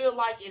 What I feel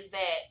like is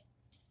that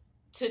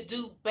to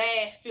do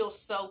bad feels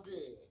so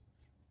good.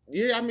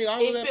 Yeah, I mean, all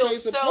of It that feels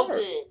plays a so part.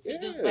 good to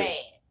do bad.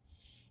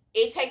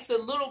 It takes a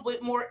little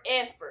bit more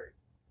effort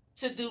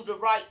to do the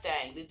right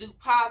thing, to do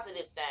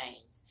positive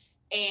things.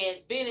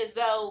 And being as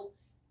though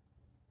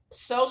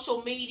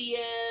social media,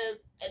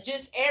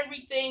 just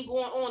everything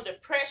going on, the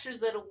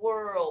pressures of the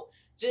world,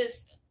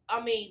 just,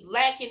 I mean,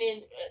 lacking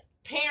in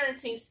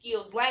parenting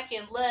skills,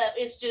 lacking love.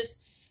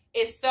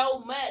 It's so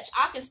much.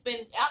 I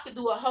could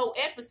do a whole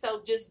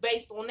episode just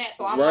based on that.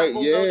 So I'm not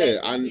going to go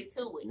that deep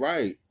into it.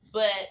 Right.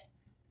 But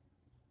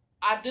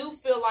I do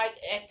feel like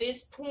at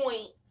this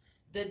point,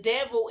 the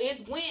devil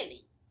is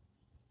winning.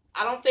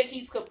 I don't think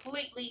he's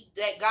completely,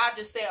 that God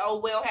just said, oh,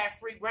 well, have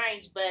free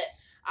range. But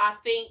I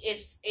think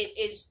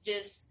it's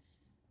just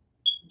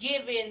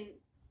given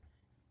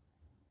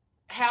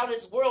how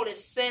this world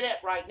is set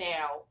up right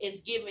now,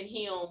 is giving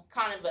him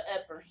kind of an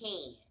upper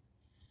hand.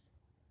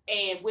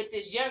 And with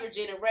this younger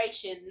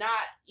generation not,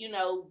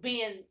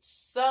 being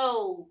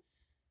so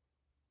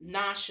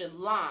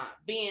nonchalant,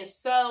 being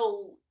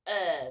so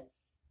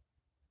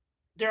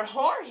they're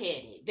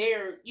hard-headed. They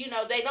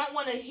don't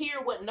want to hear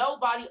what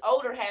nobody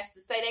older has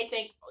to say. They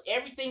think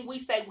everything we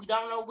say, we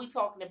don't know what we're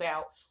talking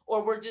about,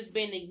 or we're just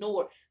being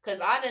ignored. Because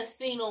I done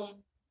seen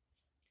them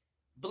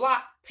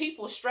block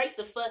people straight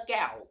the fuck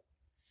out.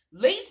 At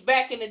least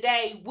back in the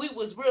day, we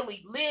was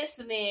really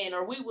listening,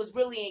 or we was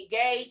really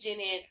engaging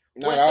in.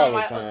 Not all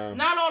the time.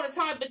 Not all the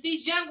time, but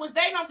these young ones,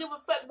 they don't give a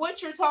fuck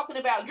what you're talking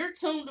about. You're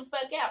tuned the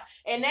fuck out,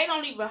 and they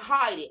don't even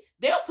hide it.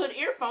 They'll put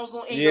earphones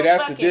on in your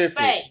fucking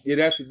face. Yeah,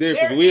 that's the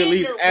difference. They're we at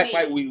least act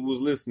like we was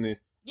listening.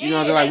 Yeah, you know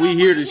what I'm saying? Like,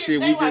 we hear the shit,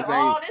 we just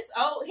ain't.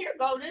 Here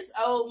go this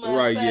old motherfucker.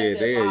 Right,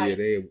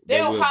 yeah,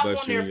 they'll hop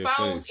on their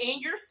phones in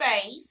your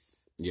face.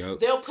 Yep.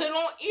 They'll put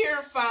on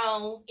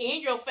earphones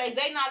in your face.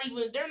 They're not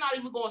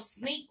even going to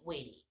sneak with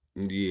it.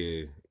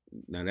 Yeah.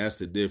 Now that's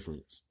the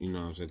difference. You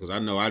know what I'm saying? Because I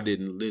know I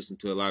didn't listen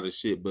to a lot of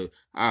shit, but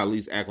I at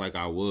least act like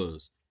I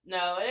was.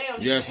 No, they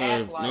don't yes, even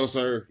sir. act like no,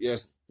 sir.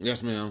 Yes,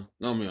 ma'am.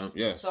 No, ma'am.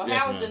 Yes. So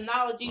yes, how's ma'am. the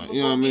knowledge even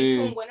you know going to be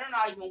tuned when they're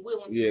not even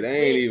willing to? Yeah,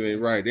 they ain't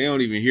even right. They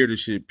don't even hear the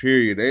shit,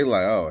 period. They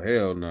like, oh,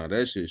 hell no.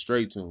 That shit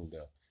straight tuned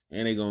out.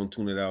 And they gonna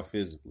tune it out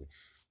physically.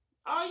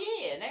 Oh,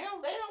 yeah. They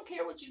don't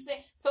care what you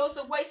say. So it's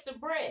a waste of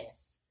breath.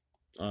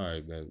 All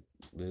right, baby.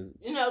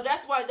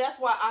 That's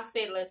why I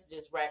said let's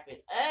just wrap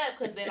it up,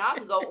 because then I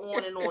can go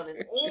on and on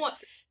and on.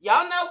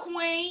 Y'all know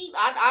Queen.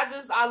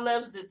 I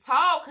love to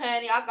talk,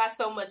 honey. I got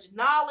so much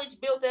knowledge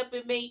built up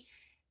in me,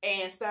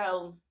 and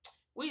so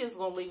we just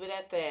gonna leave it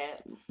at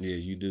that. Yeah,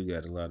 you do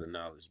got a lot of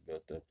knowledge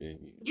built up in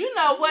you. You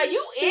know what?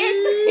 You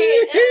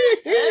ignorant.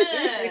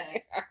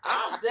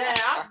 I'm done.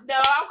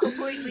 I'm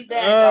completely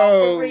done.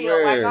 Oh, for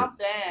real. Man. Like, I'm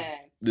done.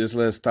 Just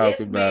let's talk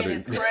this about man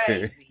it. Is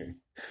crazy.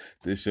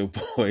 This your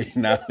boy,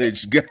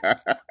 Knowledge Guy.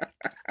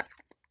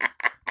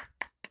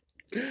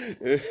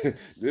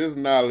 This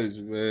knowledge,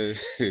 man.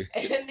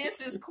 And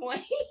this is Queen.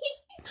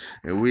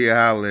 And we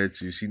holler at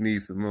you. She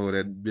needs some more of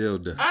that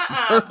builder.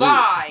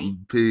 Bye.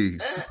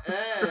 Peace.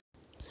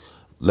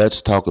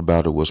 Let's Talk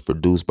About It was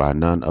produced by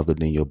none other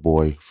than your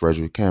boy,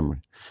 Frederick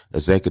Cameron.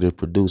 Executive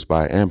produced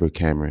by Amber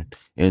Cameron.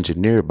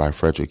 Engineered by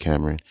Frederick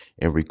Cameron.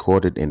 And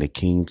recorded in the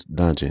King's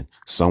Dungeon,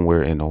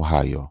 somewhere in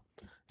Ohio.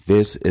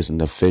 This is an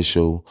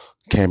official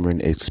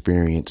Cameron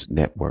Experience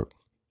Network.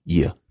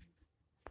 Yeah.